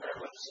understanding are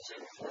very much the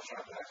same fourth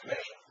chakra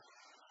activation.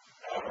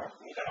 However,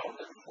 we know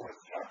that the fourth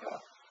chakra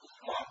is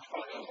blocked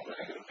by the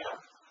negative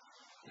path.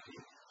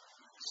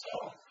 So,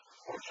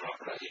 fourth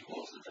chakra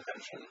equals the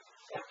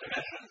fourth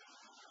dimension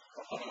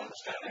of love and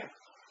understanding,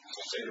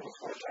 associated with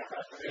fourth chakra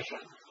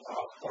activation,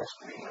 force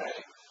green ray,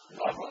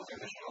 love,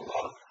 unconditional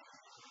love,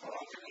 or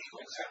unconditional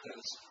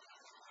acceptance.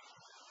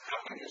 How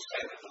can you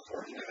say that the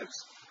four units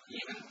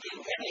even do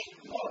any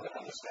love and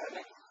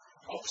understanding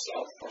of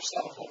self or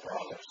self over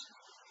others?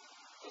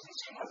 Doesn't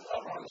seem like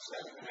love or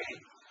understanding to me.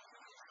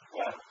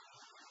 Well,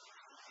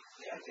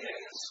 the idea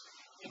is,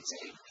 it's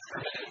a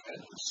primitive and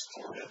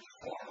distorted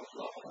form of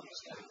love and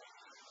understanding.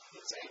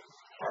 It's a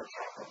heart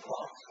chakra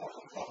block form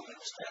of love and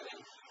understanding,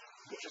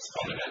 which is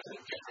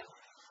fundamentally different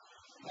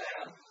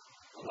than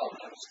the love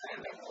and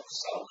understanding of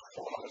self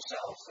or other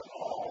selves that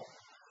all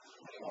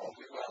may all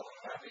be well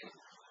and happy.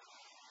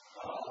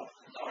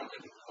 Don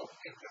didn't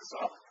pick this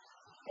up,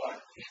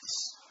 but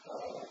it's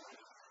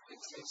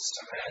a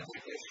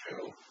semantic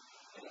issue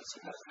and it's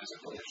a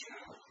metaphysical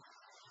issue.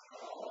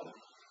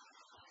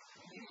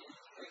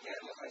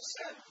 Again, as I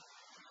said,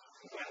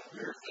 when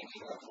we're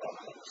thinking of love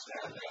and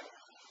understanding,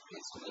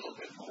 it's a little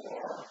bit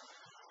more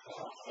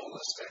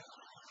holistic.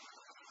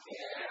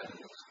 And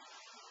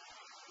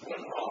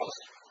when Ra's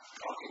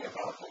talking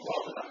about the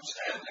love and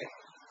understanding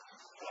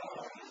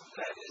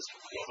that is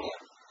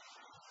equivalent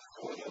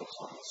for those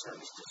on the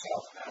service to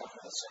self path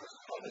and the service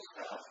to others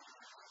path,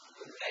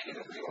 the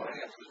negatively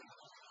oriented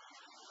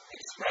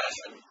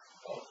expression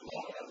of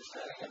love and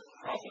understanding and the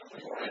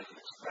positively oriented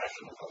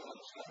expression of love and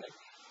understanding,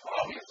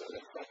 obviously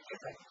they're quite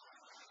different.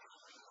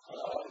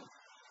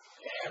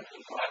 And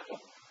in fact,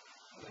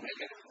 the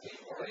negatively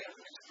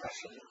oriented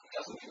expression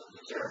doesn't even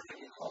deserve to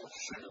be called,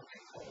 shouldn't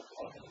be called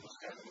love and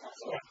understanding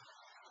whatsoever.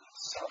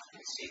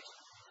 Self-conceit,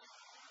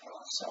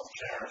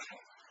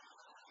 self-cherishing,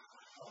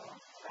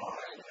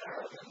 pride,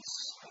 arrogance,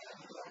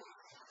 and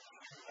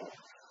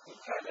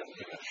kind of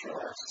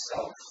immature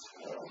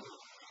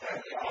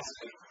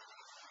self-grandiosity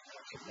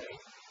to me.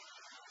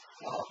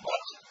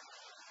 But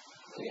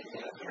in a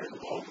very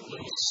low,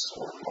 loose,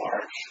 or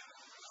large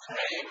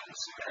frame,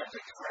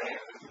 semantic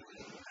frame,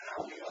 how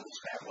we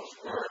understand those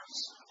words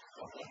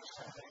of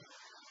understanding,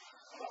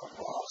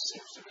 Ra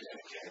seems to be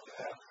indicating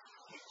that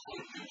we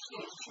could use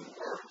those two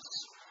words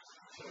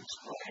to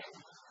explain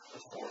the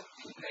four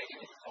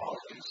negative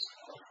qualities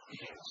of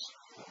beings.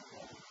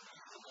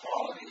 The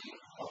quality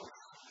of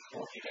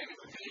 40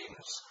 negative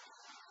beings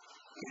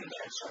in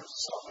their terms of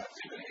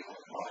self-activity or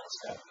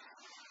mindset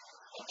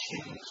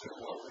akin to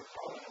what we're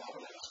calling love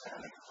and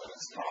understanding, but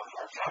it's not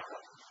our chakra.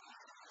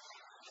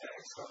 Okay,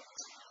 so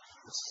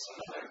this is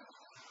another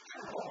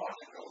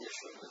terminological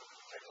issue with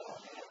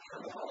technology and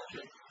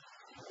terminology.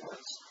 In other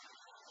words,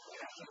 we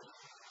have to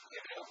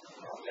get it up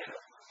and run later.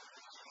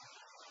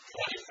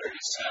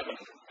 2037,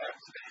 back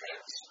to the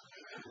heads,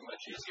 is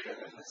much easier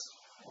than this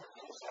more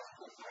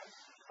philosophical thing.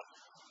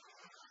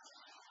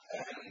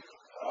 And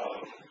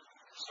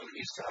so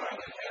these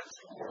island heads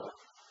were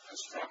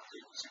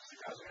constructed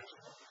 60,000 years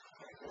ago.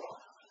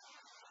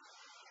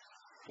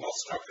 well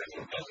structured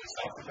and built in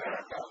South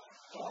America.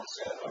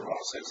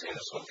 Ross says here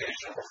this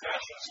location for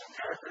fashions and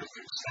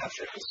characteristic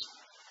statues,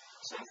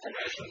 some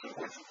formations of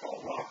which are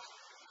called rock,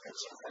 and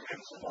some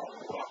formations along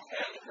the rock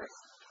and earth.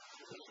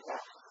 There's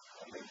rock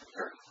under the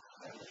earth,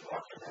 and there's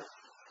rock and earth.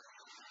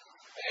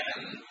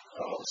 And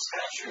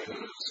statues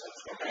and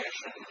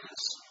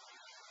formations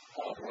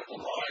where the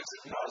lines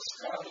of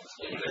Nazca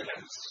included,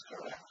 and this is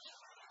correct.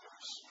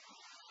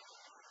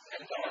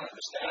 And Don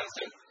understands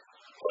that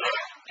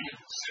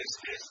since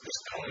this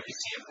can only be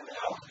seen from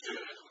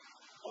altitude,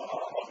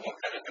 of what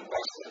Benedict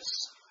was this.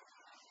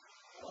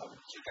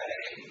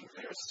 Today,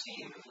 they're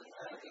seen in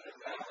a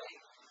valley,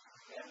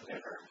 and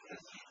they're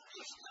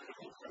just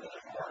typical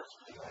primitive art,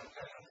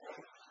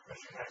 as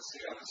you might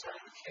see on the side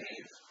of a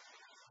cave,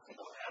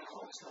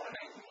 animals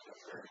running with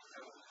their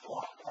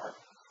block art,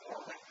 or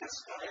like this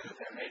guy that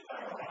they made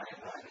by Orion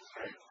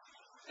 93.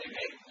 They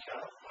made,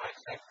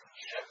 high-tech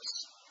ships,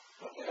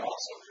 but they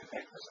also could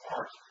make this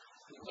art.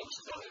 It looks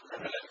really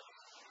primitive.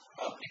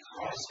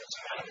 Because it's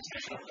a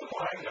manifestation of the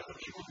mind of the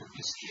people who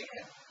be seeing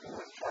it, who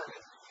were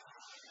targeted.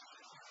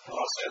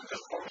 Also, the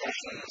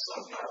formations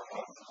of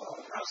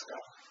Nazca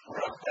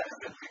were of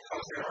benefit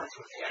because they are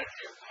with the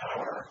energy of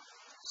power.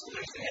 So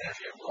there's the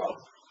energy of love,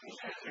 there's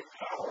the energy of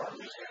power,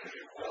 there's the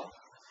energy of will.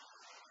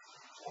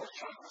 Or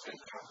Chakra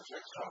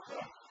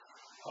Chakra,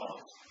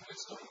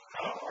 wisdom,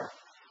 power.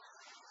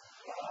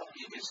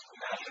 These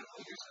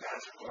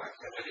magical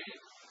activity,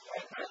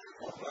 like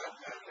magical black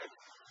magic,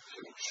 to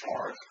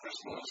charge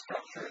crystalline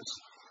structures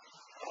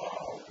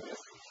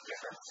with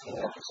different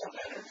forms of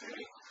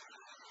energy,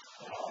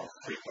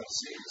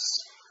 frequencies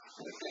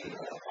within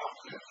the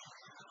octave,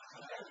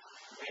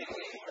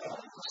 mainly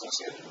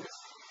associated with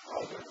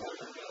the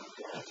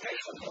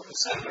orientation of the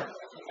center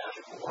of the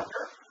magical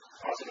worker,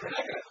 positive or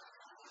negative.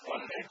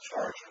 One may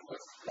charge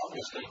with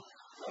wisdom,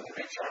 one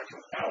may charge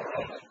with power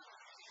only.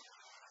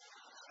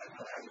 I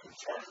don't have to be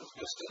charged with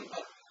wisdom,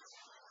 but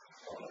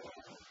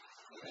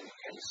in any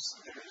case,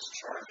 there is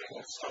charging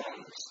of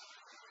stones,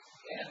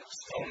 and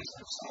stones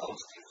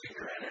themselves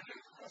configure energy.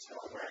 That's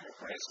why wearing a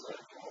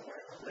bracelet, or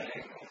wearing a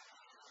ring, or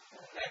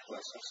a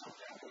necklace, or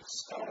something with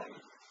stone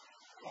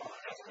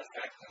has an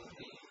effect on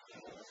the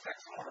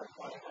effects on our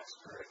body, our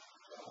spirit,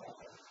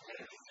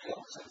 energy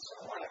fields, and so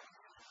on.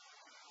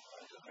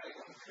 Depending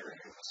on the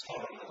purity of the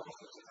stone, and all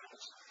sorts of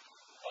things.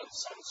 But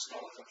some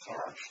stones are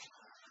charged,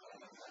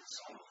 and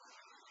some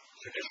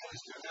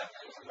traditions do that.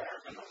 Native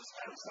American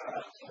understands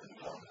that, and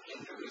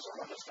Hinduism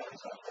understands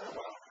that very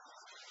well.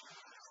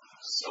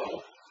 So,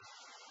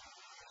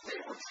 they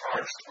were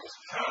charged with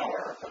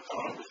power, but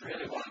Don was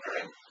really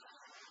wondering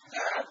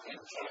that in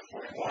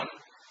 2041,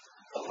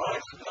 the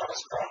life of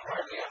Nazca are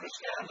hardly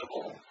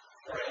understandable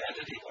for an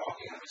entity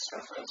walking on the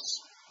surface.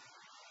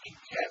 He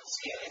can't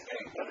see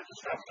anything but a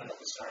disruption of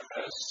the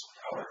surface.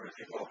 However, if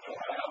you go to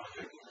high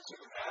altitude, you can see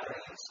the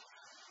patterns.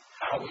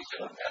 How is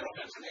it a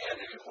benefit to the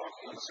entity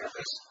walking on the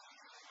surface?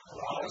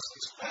 Well, it's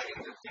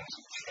explaining that things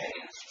have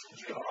changed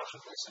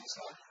geologically since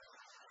then.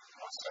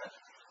 Said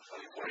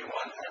 2041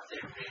 had the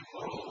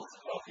remove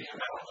of the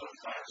amount of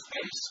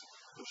time-space,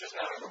 which is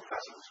now ever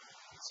present.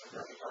 It's a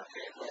very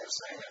archaic way of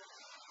saying it.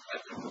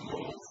 At the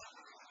remove,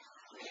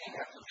 meaning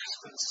at the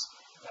distance,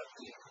 at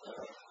the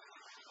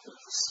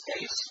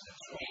space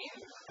between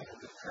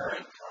the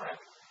current time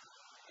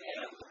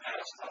and the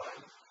past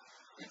time,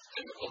 it's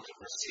difficult to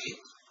perceive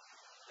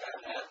that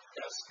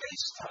at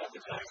space-time, the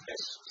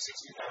time-space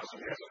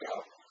 60,000 years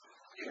ago,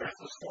 the Earth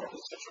was formed in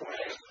such a way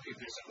as to be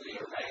visibly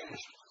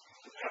arranged,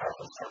 the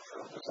powerful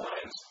structural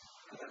designs,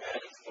 and the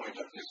vantage point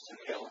of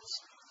distant hills.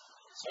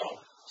 So,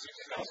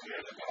 60,000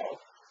 years ago,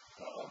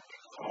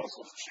 because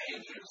of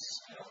changes,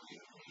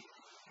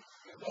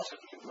 it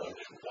wasn't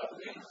eroded by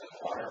wind and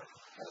water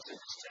as it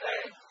is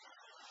today.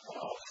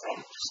 From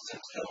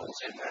distant hills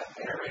in that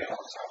area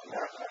of South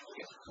America,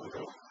 in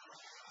Peru,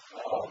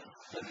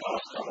 the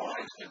Nazca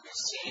lines could be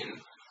seen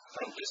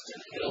from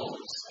distant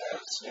hills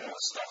as,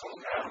 stuff on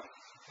the ground.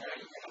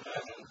 You can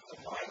imagine the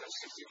line of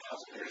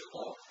 60,000 years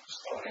ago,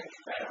 Stone Age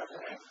man,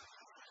 right?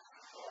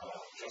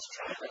 Just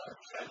trying to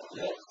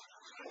live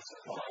and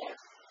survive.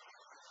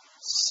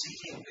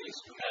 Seeing these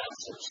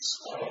massive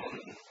stone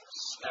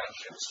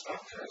statue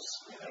structures,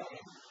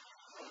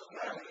 on the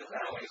ground in the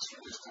valleys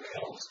through distant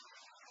hills,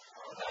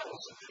 that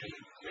was a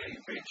pretty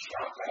big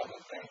shock, I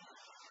would think.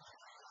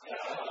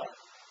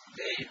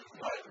 They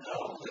might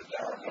know that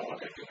there are no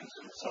other humans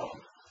in the zone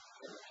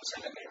in the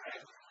vicinity,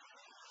 right?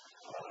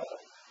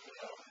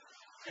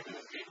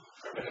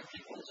 Primitive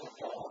peoples of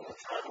all the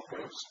tribal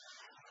groups,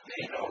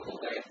 they know the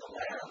lay of the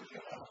land,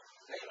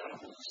 They know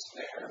who's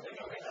there, they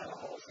know the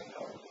animals, they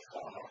know what's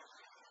going on.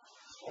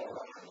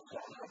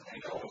 They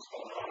know what's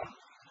going on,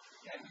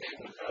 and they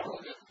would know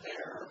that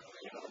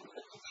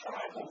that the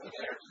tribe over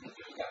there can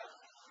do that.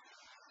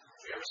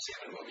 Have you ever seen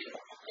the movie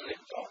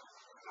Apocalypto?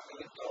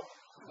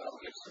 Mel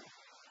Gibson,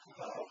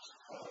 about,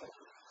 I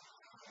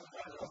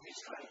don't know if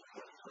he's trying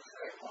to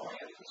portray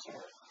Lion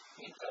or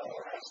Nito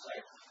or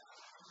Aztec,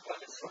 but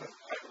it's sort of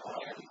like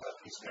Lion, but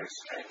he's very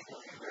strange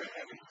looking, very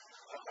heavy.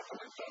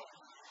 Apocalypto.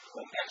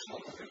 An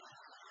excellent movie.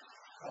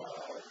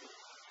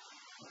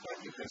 But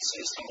you can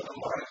see some of the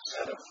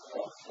mindset of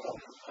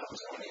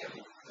Amazonian,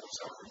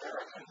 South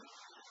American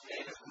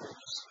native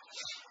groups.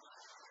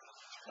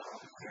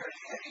 Very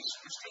heady,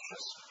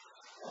 superstitious,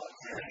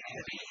 very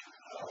heady,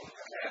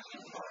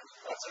 Atlantean mind.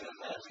 That's an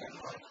Atlantean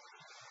mind.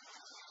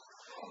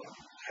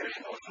 Very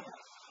emotional,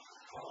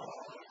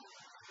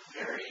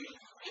 very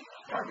in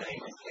harmony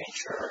with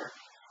nature,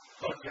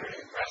 but very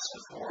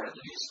aggressive, or at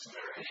least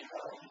very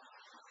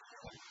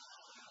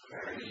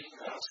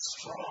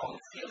strong,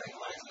 feeling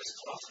life is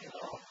tough,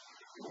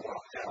 You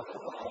walk down the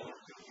road,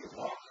 you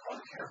walk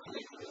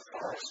carefully through the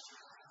forest,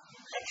 you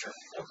catch your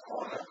foot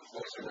on a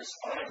poisonous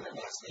vine, and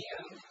that's the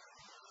end.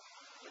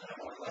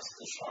 Unless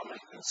the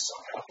shaman can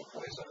suck out the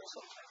poison or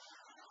something.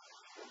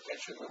 You'll get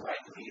you the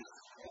right leaf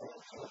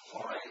to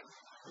apply,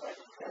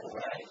 right throw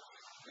away.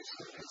 It's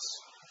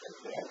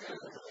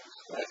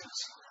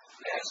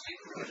nasty,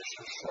 brutish,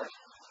 and short.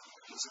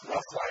 It's a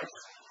rough life,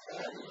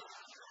 and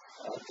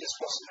this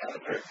must have had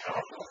a very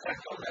powerful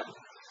effect on them.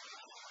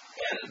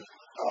 And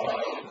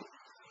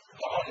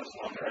Don was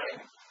wondering,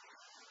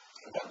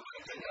 but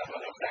it didn't have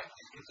an effect.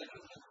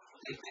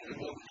 It didn't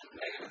move to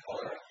negative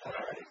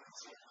polarity.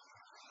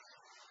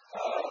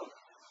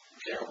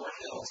 There were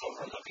hills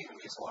overlooking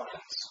these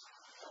lines,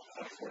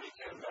 2040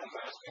 Canada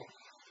masking,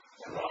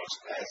 and rocks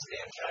as the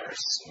entire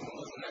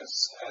smoothness,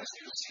 as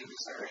you see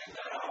this area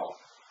now,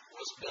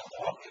 was built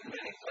up in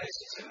many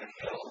places in the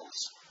hills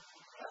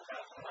at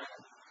that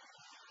time.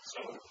 So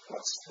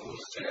what's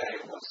smooth today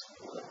was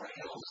the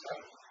hills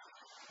that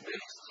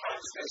with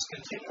time-space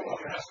continuum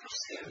as we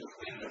see in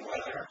between the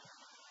weather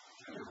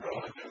and the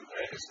relative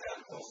great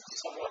examples of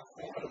somewhat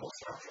formidable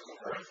structures of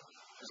Earth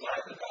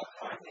designed at that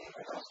time being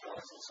the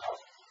Australis itself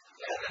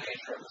and the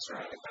nature of the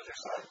surrounding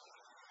countryside.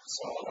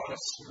 So a lot of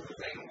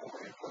smoothing or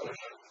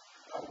erosion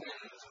of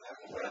wind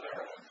and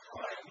weather and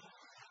time.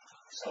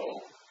 So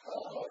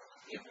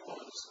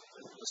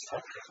the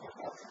structures were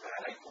more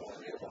dramatic or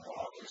they were more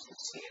obviously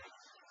seen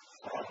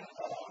from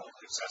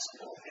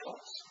accessible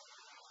hills.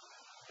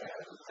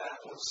 And that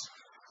was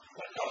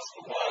what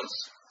Nostra was,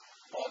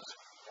 but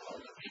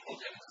the people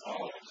didn't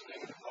follow into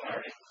negative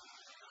polarity.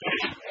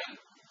 And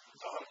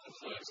Don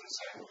concludes and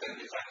saying, well, then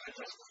these actually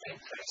just faint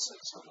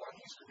traces of what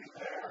used to be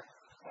there,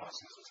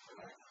 process was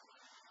doing.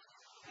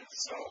 And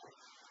so,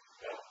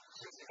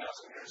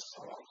 60,000 years is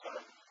a long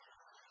time.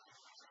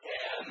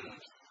 And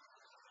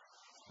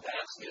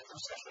that's the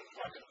procession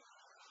target.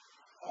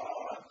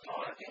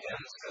 Don again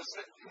says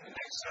that in the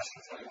next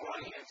session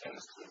 21, he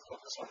intends to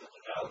focus on the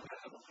development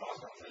of the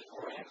cosmically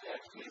oriented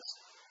entities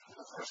in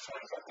the first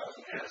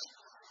 25,000 years.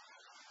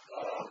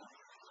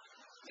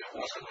 There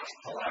wasn't much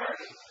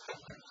polarity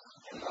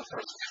in the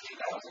first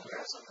 50,000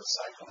 years of the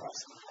cycle.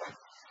 That's the point.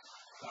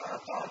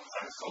 Don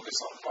kind of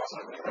focused on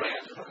positively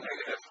oriented or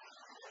negative.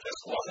 There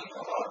just wasn't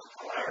a lot of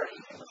polarity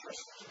in the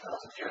first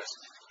 50,000 years.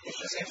 Which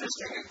is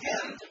interesting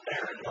again to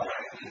bear in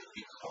mind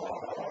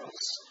because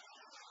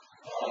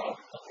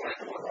according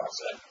to what Rob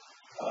said,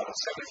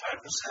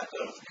 75%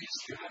 of these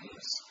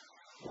humans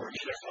were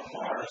either from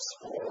Mars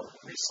or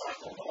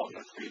recycled on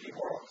the 3D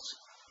worlds.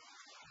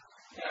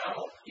 Now,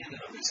 in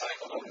the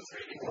recycled on the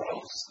 3D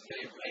worlds,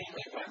 they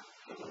mainly went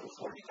to the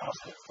 40,000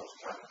 of those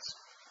planets.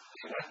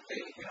 They went,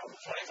 25%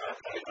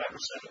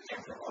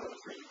 came from other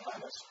 3D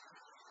planets.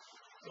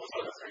 Those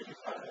other 3D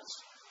planets,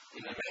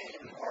 in the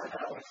main, are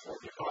now at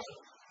 40,000,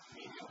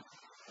 meaning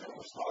there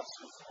was lots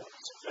of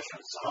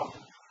sufficient some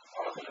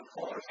positive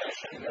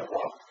polarization in their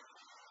rock.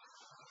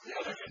 The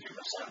other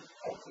 50%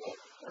 of the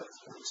Earth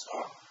would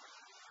stop,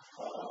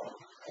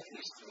 at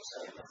least to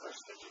say in the first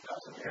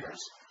 50,000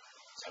 years,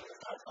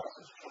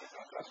 75,000 to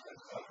 25,000.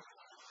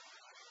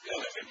 The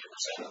other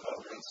 50% of the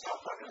Earth's top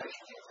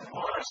population came from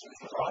Mars, which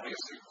was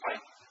obviously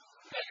quite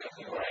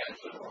negatively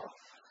oriented, or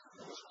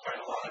there was quite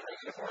a lot of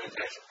negative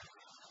orientation.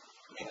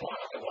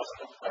 Meanwhile, there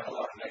wasn't quite a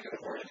lot of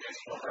negative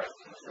orientation on Earth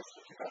in the first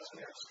 50,000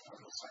 years of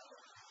the cycle.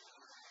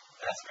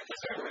 That's because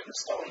they were in the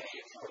Stone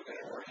Age, where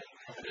they were in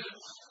primitive,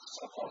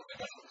 so-called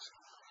conditions.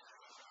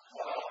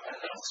 And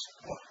that's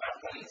what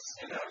happens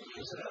in our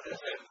use of it.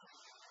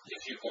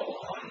 If you go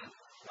on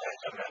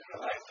lifetime after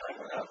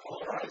lifetime without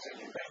polarizing,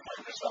 you may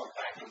find yourself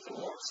back into the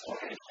old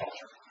Stone Age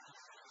culture.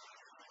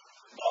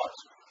 But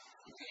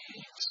the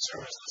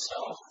service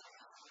itself,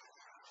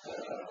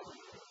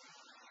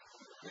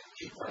 the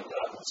deeper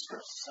level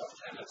service itself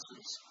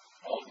tendencies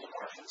of the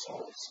Martian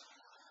souls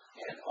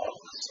and of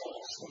the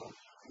souls who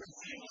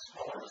refuse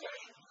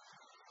polarization,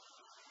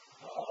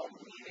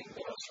 meaning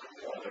those from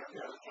the other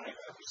 25%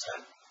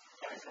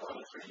 coming from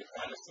other 3D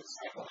planets that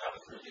cycle out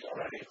of 3D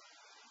already.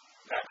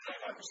 That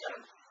 25%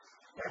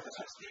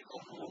 represents people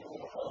who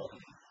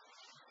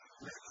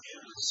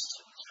refuse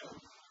to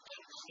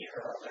hear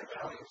their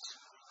values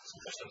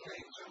sufficiently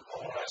to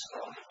polarize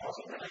their own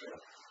positive or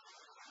negative.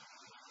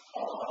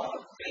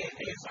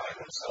 They find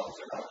themselves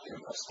in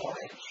a Stone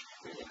Age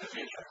in the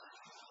future.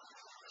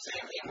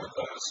 Same thing with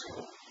those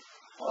who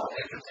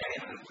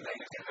entertain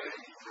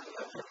negativity for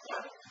the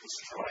planet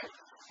destroyed,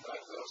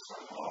 like those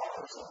from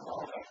Mars or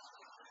Mars.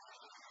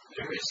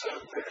 There is a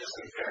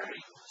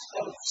very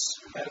develops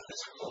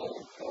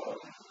metaphysical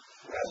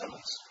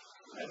resonance,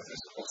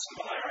 metaphysical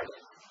similarity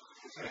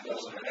between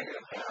those on the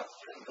negative path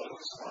and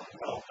those on the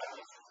well path.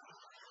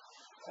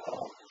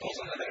 Those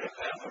on the negative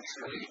path are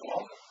truly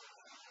evolving.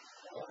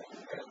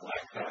 They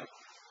lack that,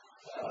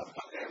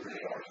 but they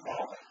really are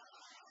evolving.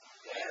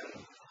 And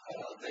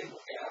they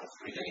will get out of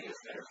 3D if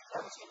they're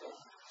purposeful.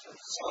 So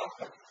it's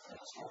something.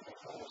 It's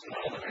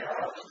not only they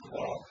are, but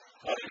well,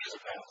 nothing is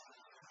a path.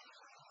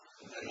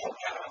 The no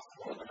path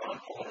or the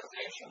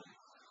non-polarization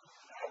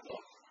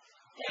outlook.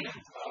 And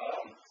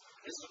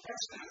is a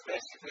person who's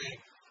basically,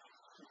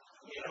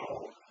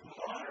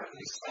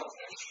 moderately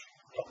selfish,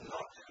 but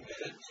not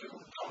committed to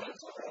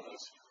dominance over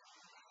others.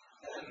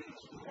 And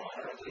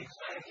moderately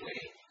kindly,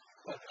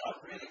 but not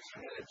really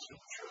committed to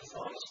truth,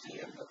 honesty,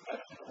 and the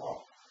benefit of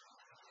all.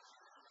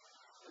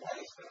 Why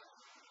is that?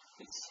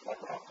 It's what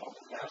Rob called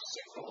the last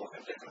signal of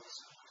indifference.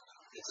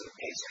 It's a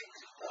basic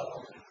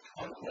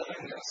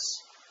unwillingness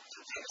to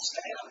take a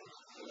stand,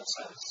 in a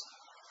sense,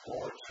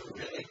 or to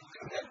really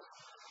commit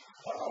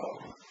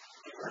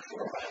to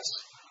a rest.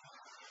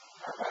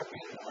 I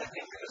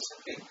think there's a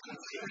big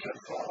confusion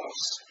for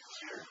us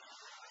here,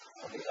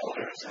 the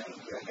elders and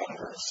the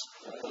youngers,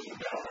 those who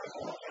are elders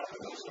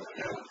and those who are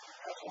new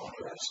as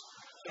wanderers,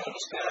 to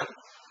understand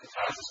the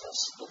consciousness,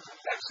 the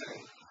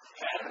complexity,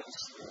 patterns,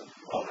 the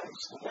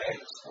motives, the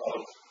ways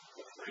of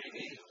the 3D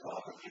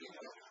law of being.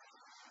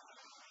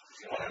 If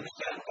you want to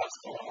understand what's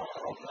going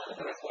on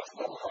planet Earth, what's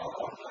going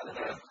on planet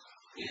Earth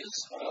is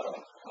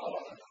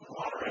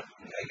moderate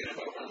negative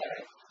overlay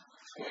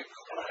to a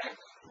chronic,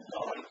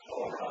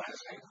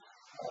 non-polarizing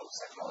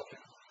psychology.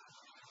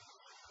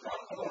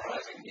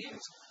 Non-polarizing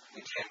means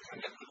you can't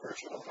commit the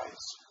virtual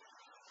vice.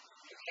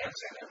 You can't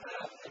say they're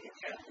bad, and you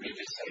can't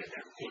really say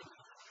they're good.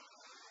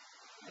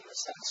 In the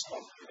sense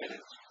of committed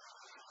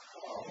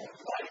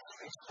life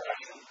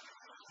expression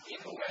in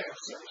the way of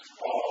service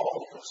to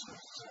all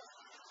persons.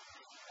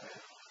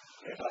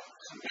 You're not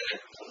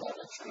committed to love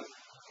and truth.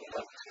 You're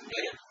not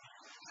committed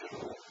to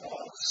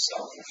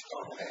selfish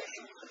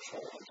domination,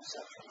 control, and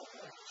deception of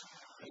others.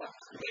 You're not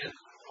committed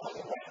all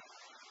the way.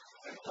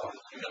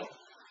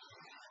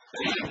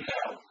 And even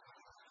now,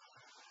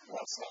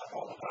 what's that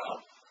all about?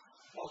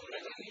 Well, it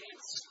really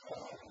needs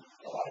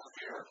a lot of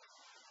fear.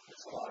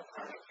 It's a lot of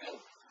karmic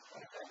guilt.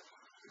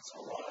 It's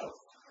a lot of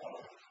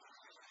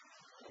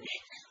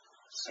weak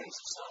sense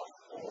of self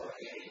or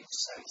a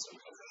sense of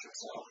deficient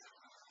self.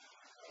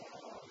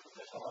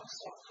 There's a lot of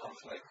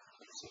self-conflict.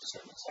 It's a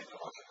certain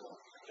psychological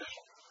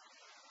condition.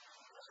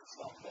 It's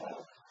not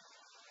bad.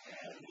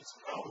 And it's a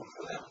problem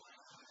for them.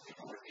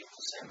 People repeat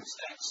the same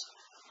mistakes.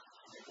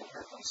 People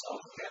hurt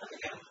themselves again and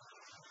again.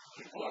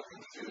 People are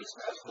confused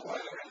as to why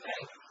they're in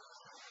pain.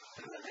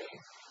 And then they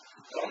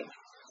don't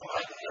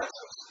find the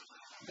answers.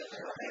 Then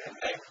they remain in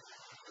pain.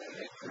 Then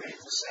they create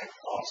the same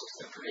causes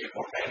that create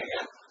more pain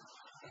again.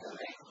 And then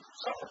they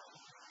suffer.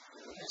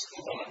 And they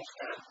still don't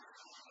understand.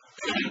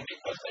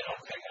 Because they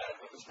don't take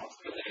adequate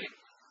responsibility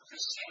to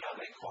see how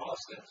they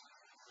caused it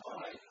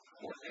by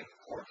working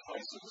poor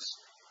choices,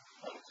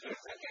 unclear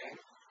thinking,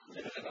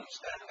 limited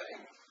understanding,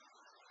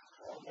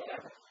 or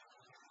whatever.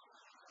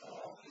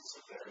 It's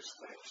a very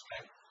strange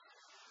thing.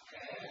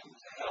 And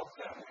to help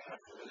them, we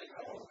have to really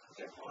know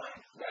their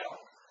mind well.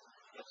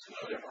 But to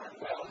know their mind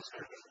well is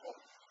very difficult.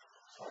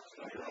 It's hard to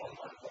know your own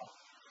mind well.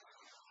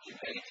 In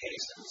many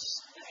cases,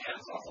 the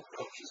hands-off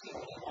approach is the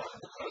only one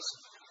because,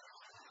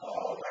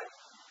 like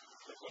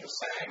we were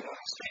saying, when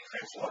the state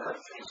drinks water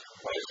and things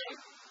complacent,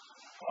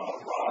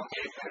 Rob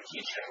gave their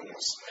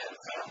teachings and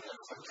found that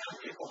for 10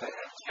 people they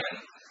had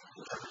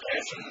 10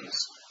 interpretations,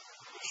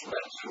 which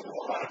led to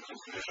a lot of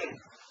confusion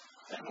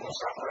and more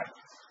suffering.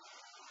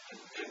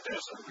 And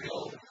there's a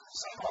real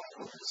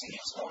psychological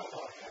disease going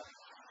on here.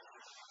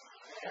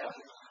 And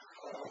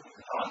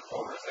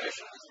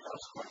non-polarization is the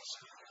consequence.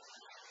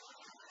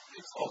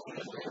 It's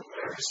ultimately a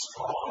very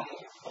strong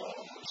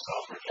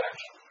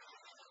self-rejection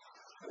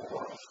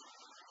or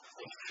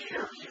the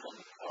fear even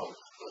of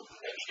the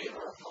nature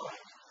of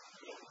mind,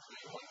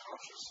 being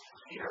unconscious,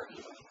 fear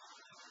even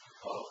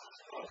of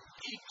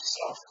deep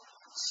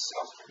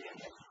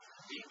self-communion,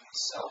 deep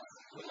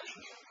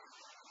self-relationship,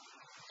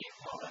 deep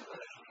mind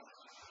relationship.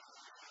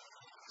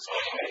 So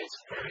anyway, it's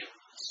a very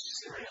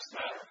serious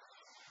matter.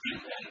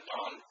 And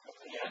Don, at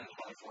the end,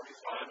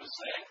 2045 is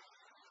saying,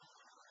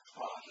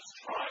 he's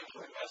trying to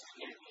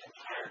investigate the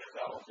entire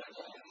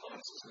developmental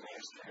influences in the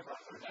history of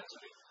upper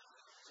density.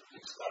 It's a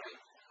big study.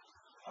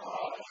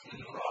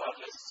 Rod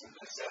just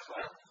simply said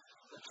that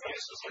the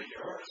choices are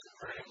yours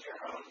according to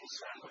your own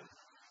discernment.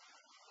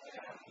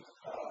 And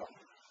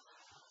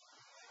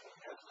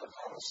as the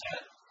Bible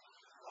said,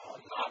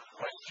 not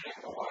questioning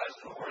the wise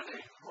and the worthy,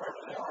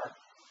 wherever they are,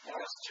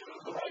 as to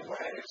the right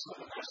ways or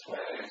the best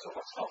ways or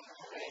what's helpful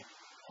for me,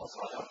 what's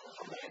not helpful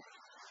for me.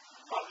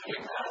 Not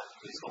doing that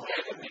is the way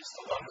that leads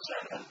to love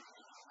discernment.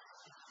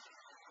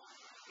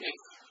 If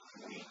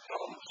we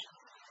don't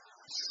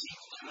seek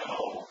to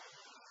know,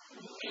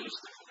 we lose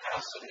the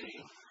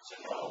capacity to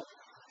know.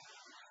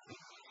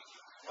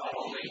 Not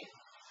only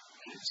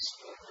is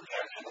the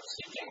projection of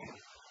seeking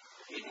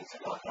leading to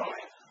not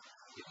knowing.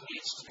 It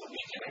leads to the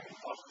weakening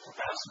of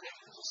capacity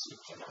to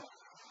seek to know.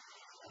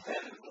 And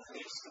then it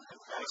leads to the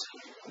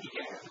capacity,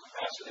 weakening of the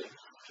capacity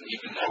to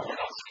even know we're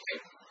not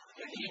seeking,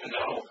 and even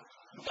know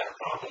we've got a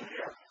problem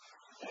here,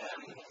 and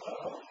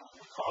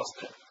we caused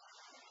it,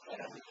 and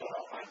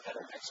I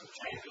better make some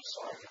changes so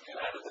I can get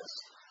out of this.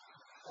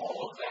 All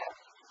of that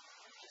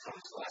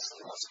becomes less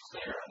and less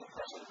clear, and the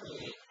person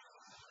really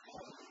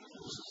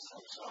loses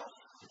himself,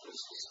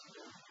 loses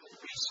the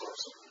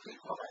resource of the big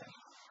mind.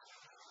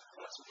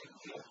 That's a big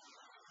deal.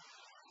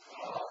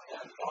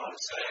 And what I'm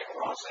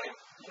saying,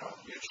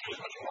 you choose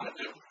what you want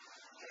to do.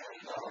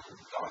 And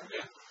God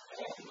did. And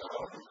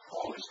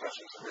all these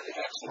questions are really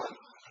excellent.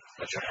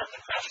 But you have to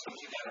crash them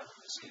together.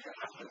 So you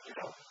have to,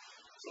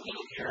 it's a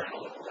little here and a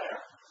little there.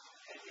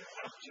 And you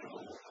have to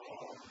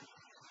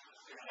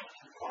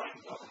find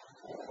them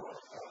or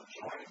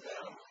join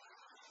them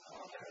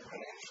and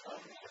arrange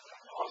them. You have to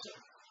pause it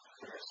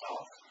for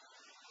yourself.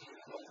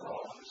 Even though we're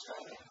all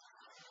understanding.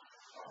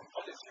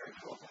 But it's very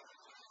cool.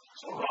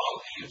 So Ra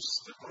leaves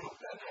the group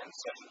and then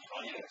Section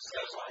 28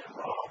 says, I am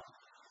Ra.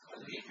 I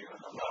leave you in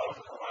the love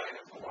and the light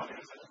of the one who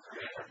is the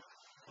Creator.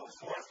 Go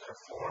forth,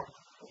 therefore,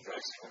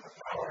 rejoicing in the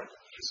power and the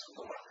peace of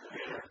the one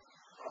Creator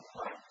of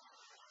life.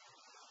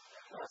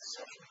 And that's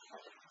Section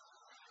 20.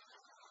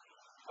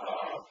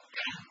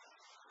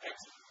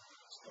 Next.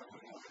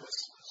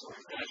 So we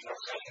finish our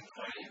Section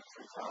 20 in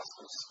 3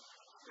 classes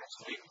next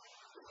week.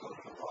 We'll go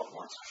to the Ra 1,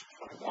 Section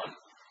 21.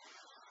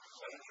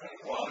 Section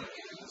 21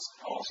 is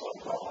also a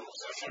long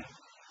session.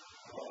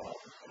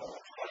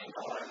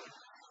 29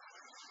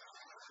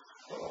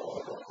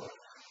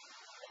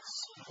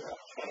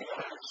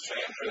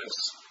 exchanges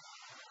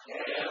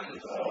and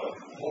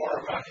more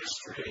about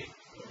history,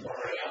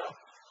 Lemuria,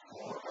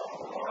 more about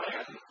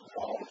Orion,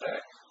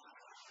 Waldeck,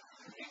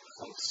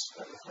 Bigfoot's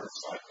the first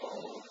cycle,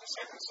 the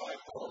second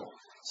cycle,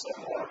 some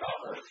more about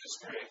Earth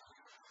history.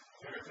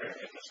 Very, very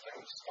interesting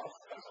stuff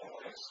as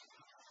always.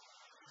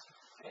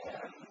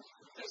 And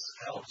this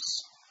helps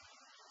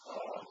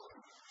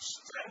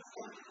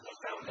strengthen the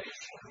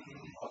foundation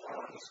of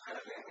our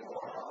understanding or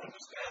our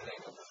understanding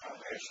of the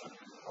foundation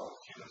of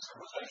human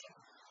civilization.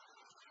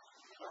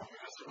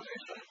 Human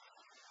civilization,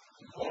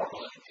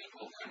 normally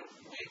people can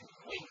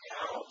wink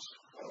out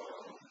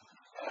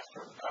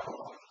after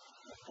Babylon.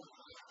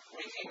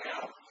 Winking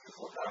out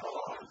before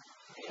Babylon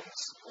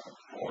means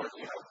more,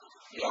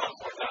 beyond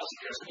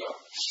 4,000 years ago,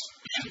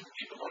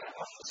 people don't have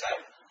much to say.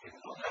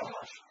 People don't have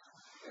much.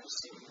 There's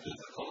some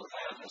mythical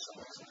Atlantis, and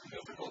there's some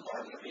mythical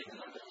Garden of Eden,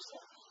 and there's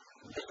some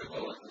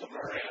mythical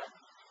Lemuria,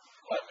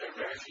 but there are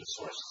very few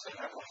sources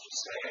that have much to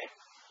say.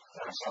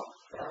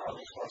 There are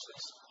other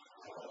sources,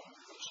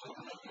 the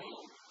children of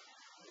Moon,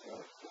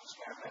 the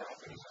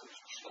Sparmanathons, and the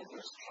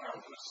children's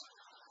Challenges,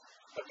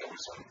 but there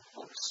were some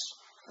books,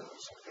 there were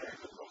some very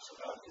good books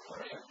about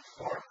Lemuria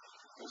before.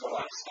 There's a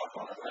lot of stuff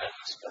on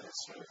Atlantis, but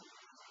it's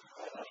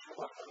I'm not sure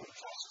what I would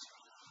trust.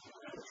 You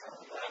can never trust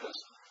Atlantis.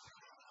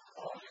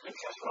 You can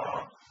trust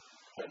Ra,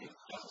 but he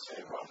doesn't say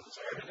Ra is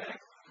everything.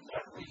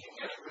 But we can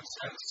get a good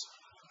sense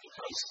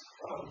because,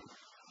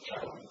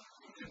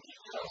 the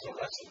details are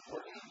less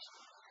important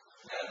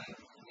than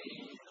the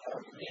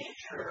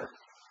major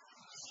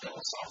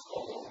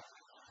philosophical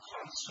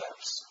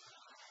concepts.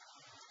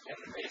 And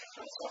the major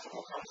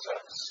philosophical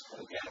concepts,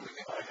 and again,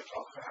 I could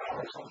talk for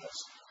hours on this,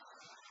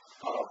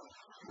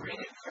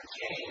 really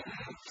pertain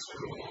to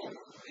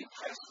the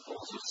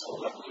principles of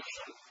soul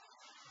evolution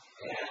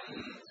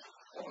and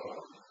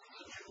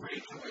the degree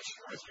to which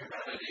Earth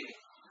humanity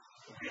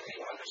really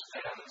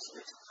understands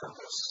its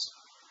purpose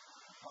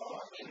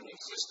in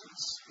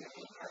existence, in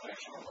the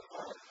incarnation of the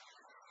planet.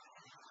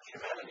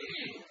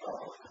 Humanity,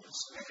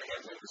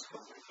 significantly, this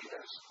book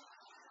repeaters,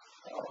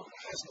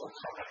 has no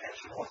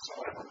comprehension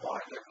whatsoever why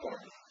they're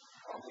born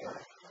on the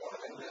earth, why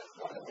they live,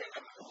 why they wake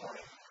up in the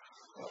morning,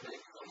 why they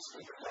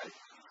sleep at night.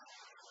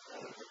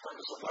 And the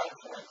purpose of life,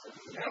 when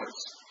I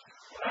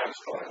was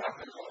growing up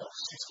in the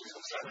 60s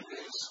and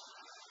 70s,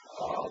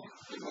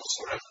 it was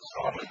sort of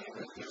common,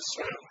 it was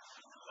sort of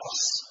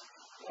us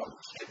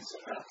kids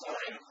at that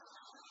time,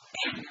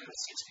 in the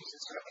 60s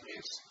and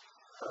 70s,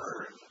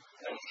 heard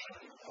the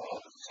notion of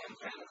some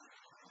kind of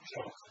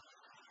joke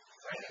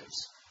phrase.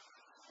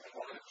 And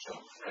one of the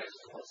joke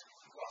phrases was,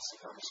 what's the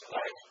purpose of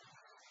life?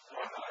 And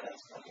I'm not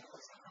asking,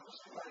 what's the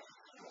purpose of life?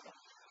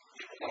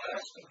 People don't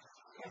ask it.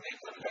 They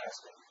couldn't ask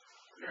it.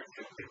 Very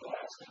few people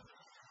ask it.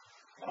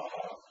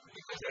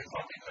 Because they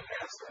thought they couldn't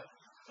answer it.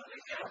 But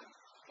they can.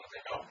 But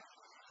they don't.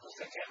 Because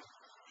they can't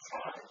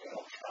try. They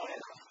don't try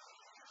enough.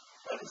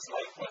 But it's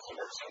like, what's the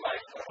purpose of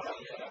life? The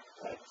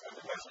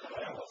question of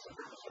life, what's the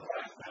purpose of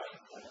life?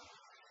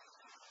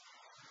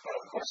 But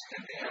of course, it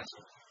can be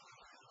answered.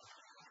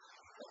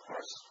 Of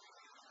course.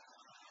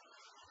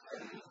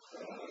 And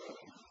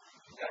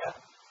that,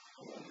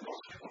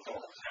 most people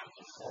don't attempt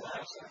a full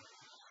answer.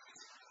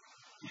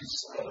 Is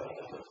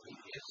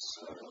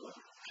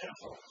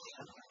gentle,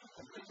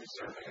 and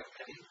deserving of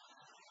pity,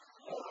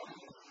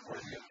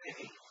 worthy of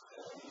pity,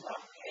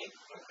 not hate,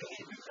 but pity,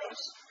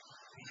 because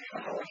if you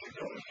don't know what you're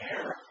doing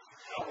here,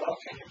 how well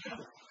can you do?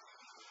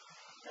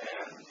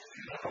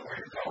 don't know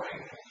where you're going,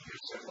 you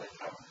certainly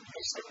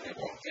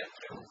won't get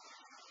to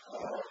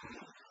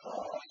a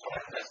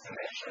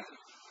destination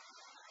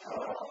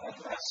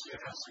unless you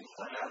have some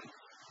plan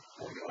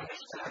or you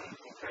understand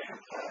the greater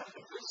plan,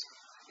 because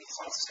it's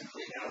not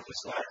simply,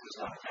 this life does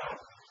not count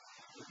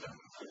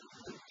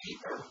the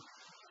deeper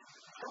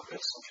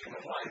purpose of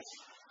human life.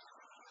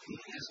 It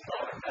is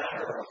not a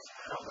matter of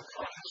how the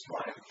conscious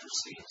mind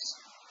proceeds.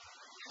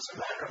 It's a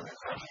matter of the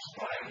conscious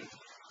mind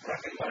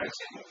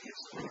recognizing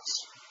its roots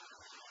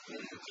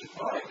in the deep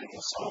mind, in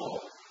the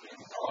soul, in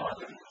God,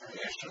 in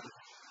creation,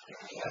 in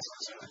the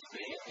essence of its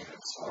being, in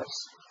its source.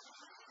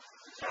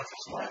 The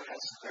conscious mind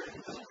has very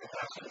little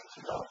capacity to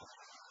know.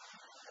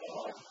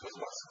 Because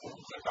what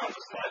the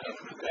conscious mind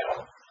doesn't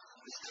reveal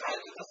is tied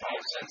to the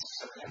five senses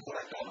of the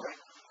intellect only.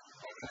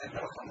 What can they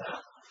know from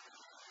that?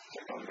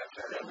 They know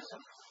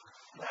materialism,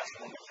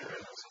 rational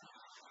materialism,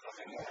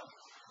 nothing more.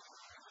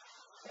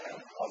 And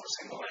of a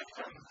single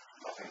lifetime,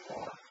 nothing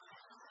more.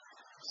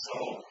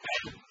 So,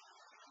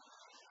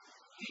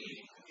 the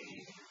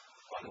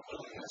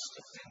unwillingness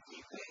to think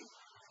deeply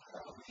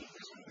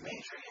is a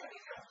major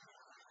handicap.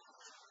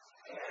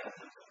 And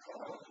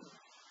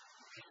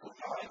people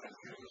die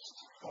confused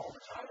all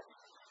the time.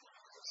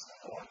 It's the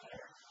point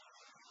there.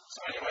 So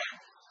anyway,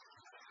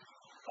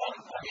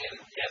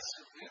 yes,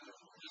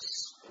 this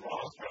law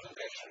of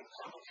preservation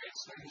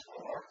complicates things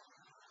more,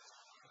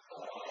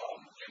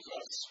 gives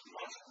us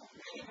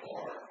many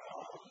more,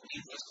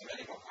 leads us to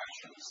many more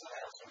questions than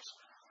answers.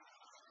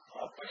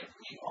 But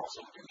we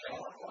also do get a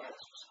lot more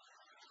answers.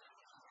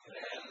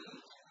 And,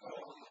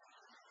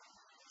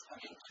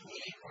 to me,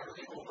 part of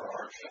the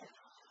overarching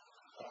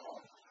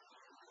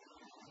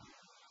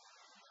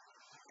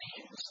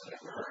themes that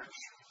emerge,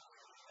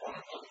 one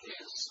of them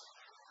is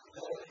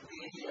the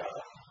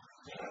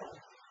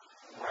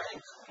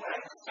rank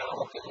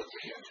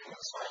fallibility of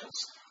human science.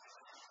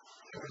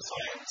 Human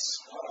science,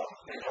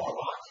 they know a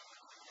lot.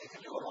 They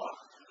can do a lot.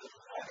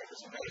 I think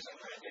it's amazing,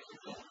 right? They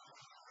can build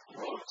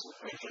roads and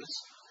bridges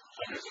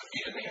hundreds of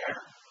feet in the air.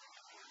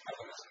 I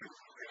think it's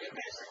pretty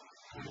amazing.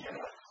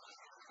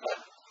 But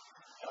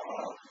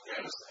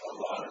there's a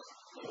lot of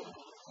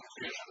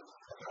confusion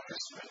about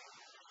history.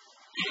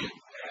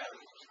 And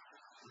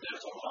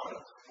there's a lot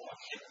of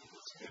hidden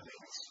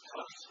misgivings,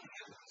 consciously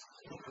hidden.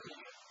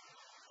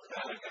 The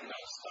Vatican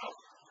does stuff.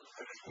 The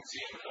British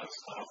Museum does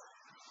stuff.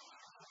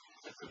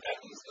 The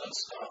Tibetans does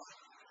stuff.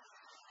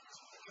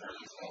 The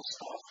Germans does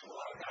stuff. A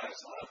lot of guys,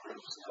 a lot of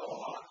groups know a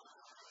lot.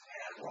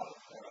 And a lot of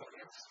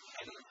it's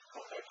hidden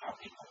what they're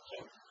talking about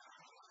too.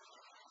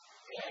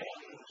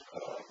 And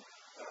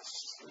that's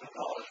the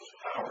knowledge of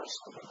power,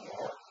 so the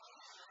more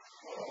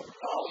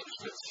knowledge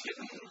that's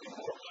hidden, the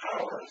more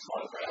power is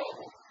not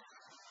available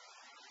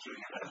to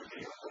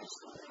humanity opposed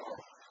to the more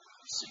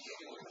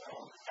seeking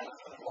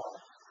benefit of all.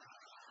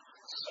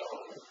 So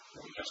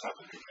we just have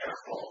to be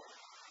careful.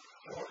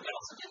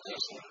 Else to get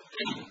this and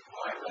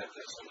I read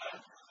this and that.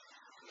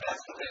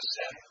 That's what they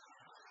say.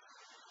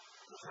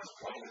 The first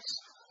point is,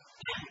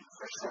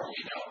 for sure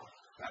we know.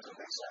 That's what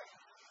they say.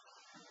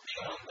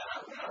 Beyond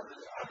that, I'm not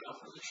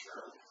really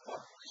sure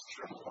what is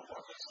true of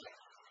what they say.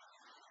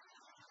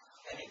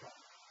 Anyway,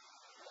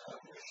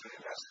 we should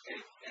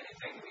investigate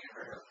anything we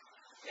hear,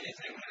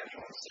 anything that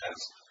anyone says.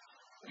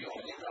 We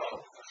only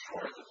know for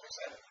sure that they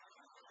said it.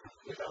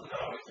 We don't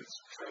know if it's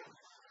true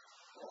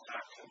or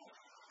factual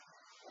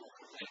or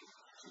complete.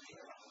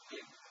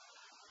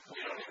 We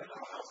don't even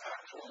know how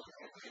factual it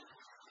can be.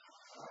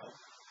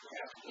 We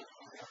have to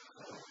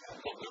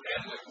look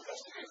again and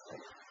investigate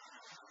further.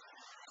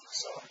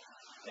 So,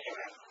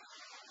 anyway,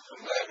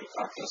 I'm glad we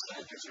talked this and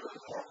it gives you a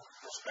little more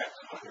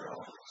perspective on your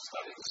own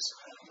studies.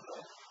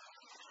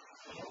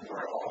 And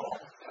we're all,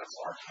 that's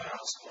our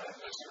task, and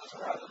this is a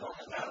rather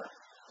local matter,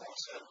 like I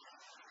said.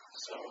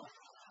 So,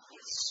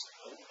 it's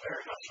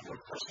very much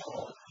your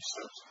personal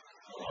research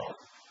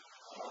alone.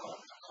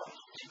 Some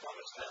deep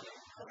understanding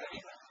of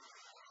anything.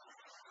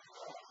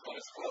 But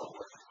it's well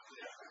worth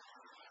the effort.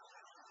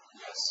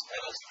 Yes,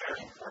 and it's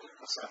very important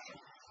perception.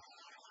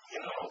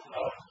 When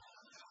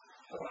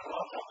I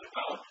talked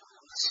about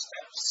the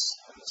steps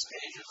and the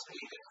stages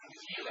needed in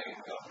the healing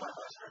of my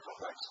spiritual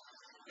complex,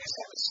 they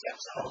said the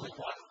steps are only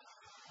one.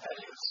 That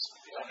is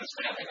the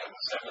understanding of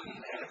the 7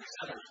 energy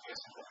centers,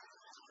 basically.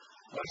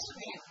 What does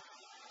it mean?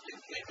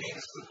 It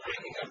means the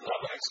bringing of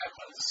love and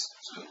acceptance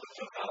to the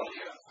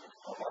totality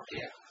of our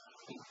being.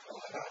 Oh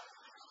my God.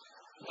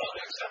 Love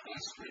and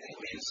acceptance really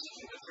means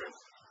seeking the truth.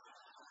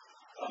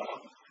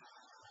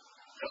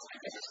 Just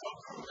because it's not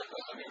proven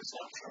doesn't mean it's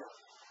not true.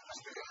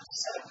 Just because it's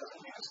said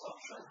doesn't mean it's not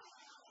true.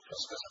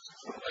 Just because it's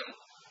proven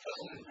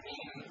doesn't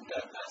mean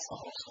that that's the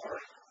whole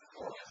story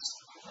or it's the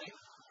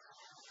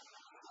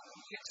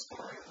complete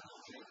story, the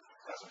complete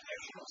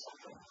presentation of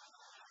something.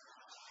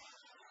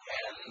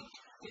 And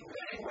in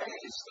many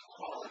ways, the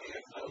quality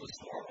of those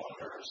 4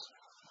 wonders,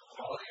 the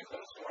quality of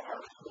those 4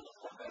 articles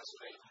of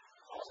density,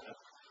 positive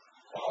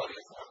quality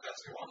of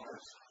density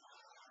wonders,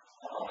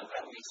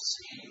 that we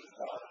see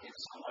in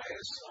some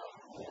ways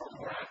more and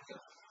more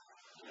active.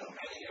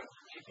 Many of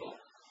the people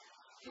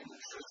in the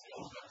truth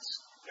movements,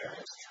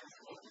 various truth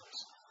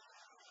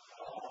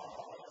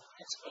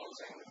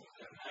exposing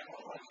the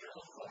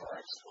molecular or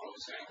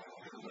exposing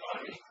human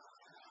body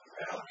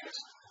values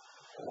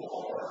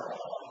or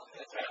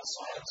advanced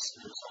science,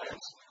 new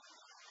science,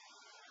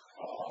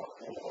 or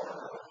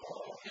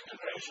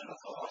integration of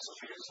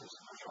philosophies and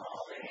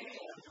spirituality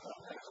and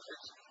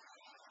metaphysics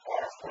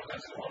are for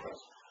those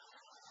wonders,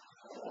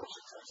 or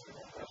successful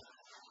wonders.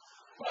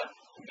 But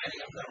many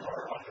of them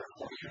are under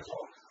 40 years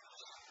old.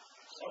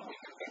 So we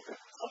can think that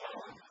some of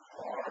them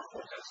are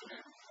potentially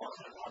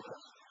positive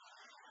wonders.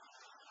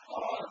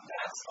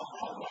 That's the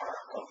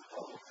hallmark of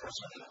a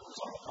person who's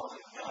on the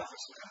public path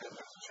is a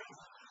commitment to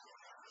truth.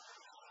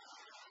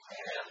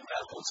 And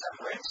that's what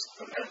separates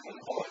the men from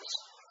the boys,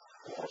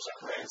 or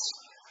separates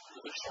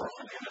the mature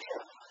from the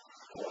immature,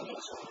 or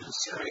those who are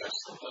serious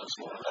from those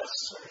who are less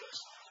serious,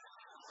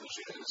 which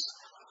is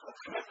a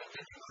commitment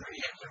to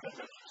degree and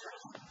commitment to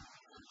truth.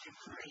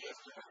 Degree of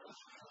commitment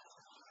to truth.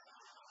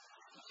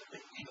 It's a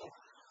big deal.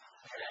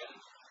 And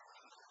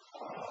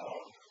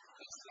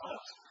it's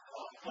not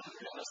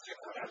unrealistic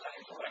or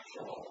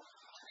anti-intellectual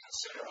to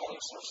consider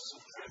other sources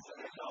of truth that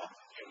are not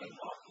human,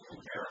 not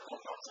empirical,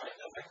 not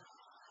scientific,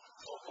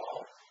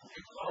 so-called,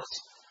 because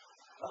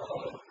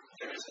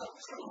there is no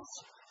proof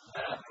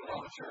that raw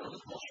material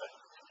is bullshit.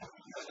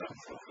 There's no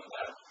proof of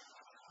that.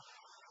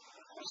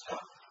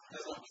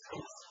 There's no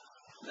proof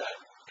that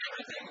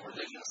everything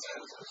religion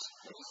says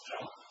is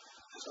junk.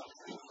 There's no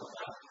proof of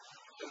that.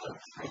 There's no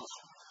proof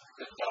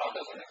that God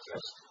doesn't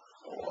exist,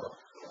 or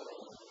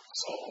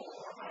soul,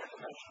 or higher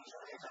dimensions,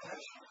 or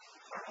incarnation,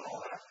 or all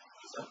that.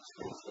 There's no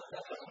proof that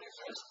that doesn't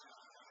exist.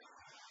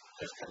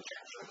 There's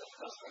conjecture that it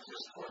doesn't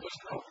exist, or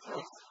there's no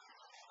proof.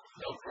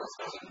 No proof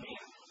doesn't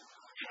mean,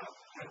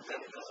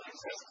 that it doesn't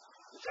exist.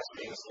 It just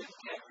means that you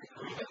can't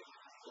prove it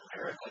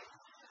empirically.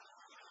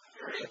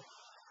 Period.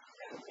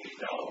 And we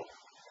know,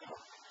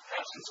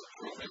 absence of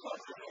proof is not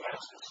proof of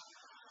absence.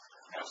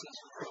 Absence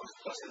of proof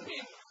doesn't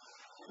mean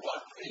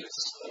what is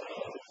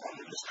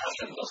under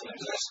discussion doesn't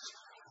exist.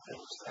 As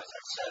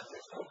I said,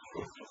 there's no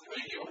proof of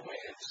radio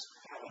waves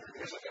 100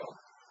 years ago.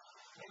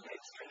 They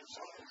made strange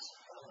songs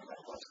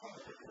that was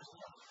 100 years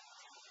ago.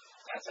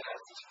 That's an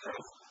absence of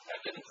proof. That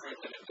didn't prove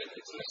that it didn't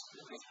exist.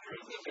 It just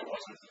proved that there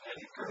wasn't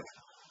any proof.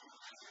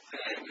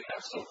 Today we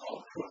have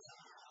so-called proof.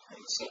 And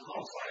the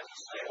so-called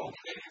scientists say,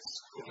 okay, it's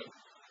proven,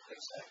 they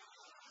say.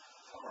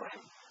 All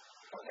right?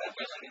 But that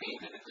doesn't mean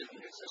that it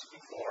didn't exist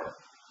before.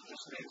 It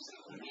just means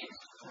that we need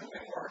to bring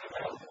them where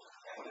available.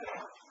 And they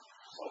are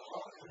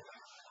so-called proven.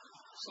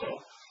 So,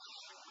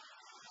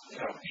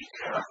 be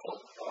careful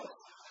of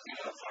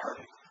being an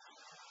authority.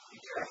 Be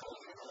careful of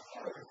being an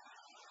authority.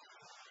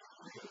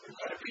 You've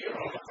got to be your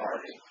own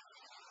authority.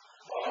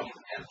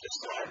 And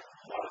decide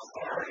what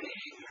authority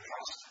you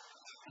trust.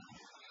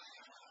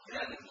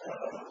 And,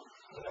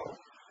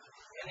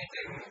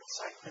 anything it's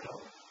like,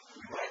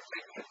 you might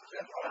think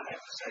that what I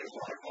have to say is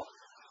wonderful.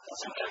 But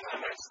sometimes I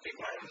might speak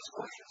my own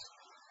distortions.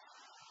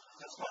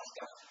 That's my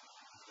stuff.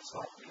 It's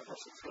not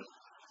universal truth.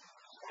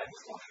 It's my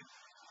distortion.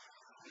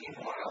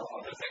 Meanwhile,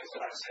 other things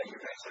that I say, you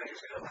may say is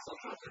universal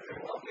truth and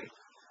very well be.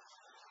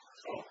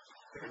 So,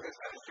 you're going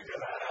to figure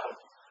that out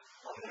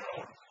on your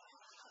own.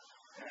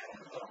 And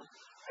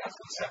that's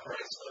what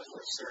separates those who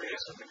are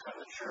serious and become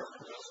mature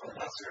from those who are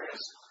not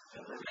serious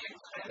and remain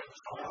kind of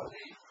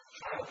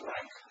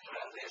childlike,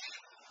 childish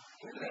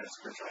in their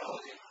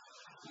spirituality,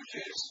 which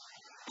is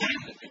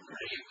the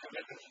degree of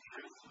commitment to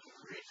truth, the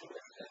degree to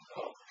which they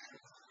love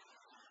truth.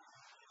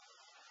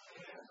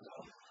 And there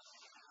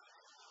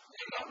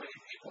are not many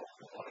people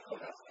who want to go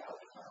that path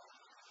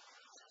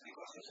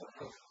because there's no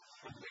proof,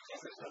 because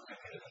there's no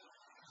commitment.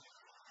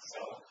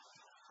 So,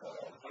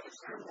 but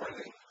it's very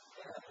worthy.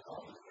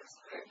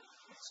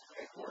 It's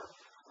great work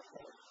for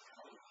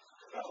the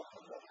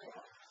development of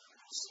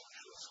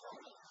social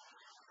struggle.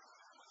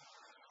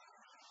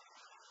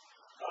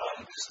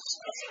 This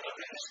discussion of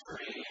the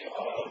history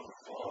of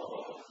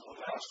the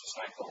master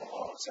cycle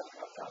of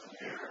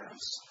 7,500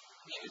 years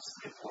is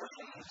the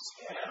importance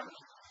and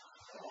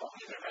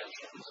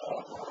interventions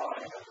of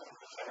Orion and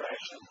the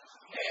Federation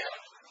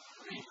and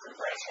the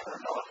progression or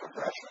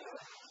non-progression,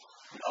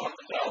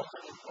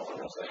 non-development of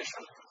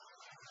polarization.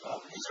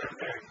 These are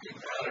very big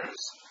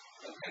matters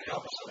that can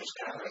help us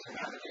understand our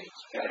humanity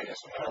today,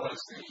 as well as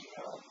the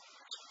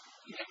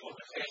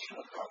implementation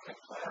of Cosmic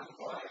Plan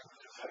by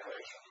the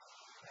Federation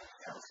and the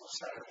Council of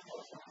Saturn,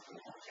 both of them in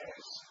one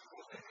case,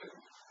 what they do.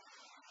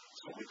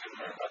 So we can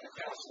learn about the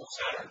Council of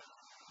Saturn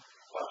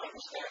while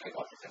understanding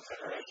what the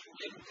Confederation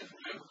didn't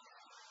do,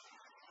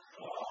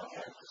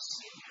 and to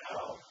see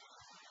how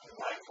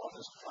life on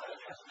this planet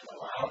has been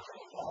allowed to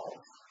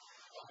evolve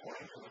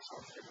according to its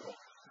own figure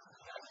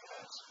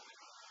pathways.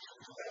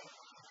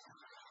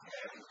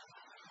 And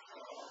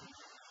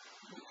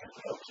we can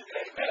know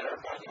today better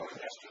by knowing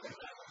yesterday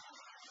better.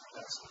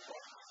 That's the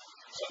point.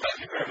 So thank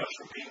you very much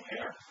for being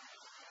here.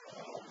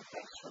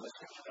 Thanks for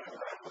listening to my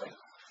rambling.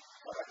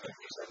 I think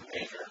these are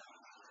major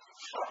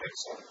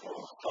topics on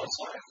both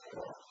sides of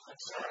the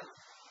concern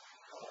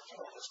to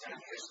understand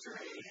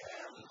history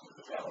and the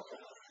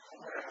development of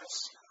awareness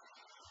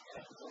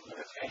and the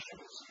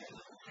limitations in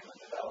human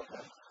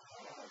development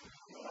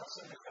less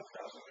than a couple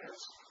thousand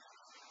years.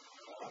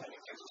 And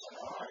it gives us an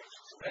eye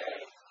today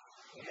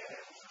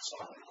and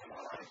some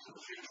eye to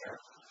the future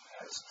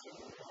as to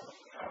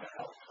how to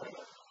help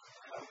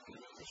how to do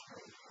this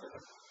for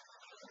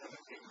the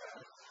big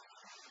matter.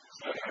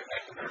 So anyway,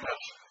 thank you very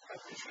much. I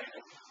appreciate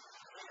it.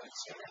 And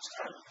see you next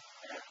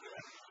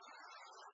time.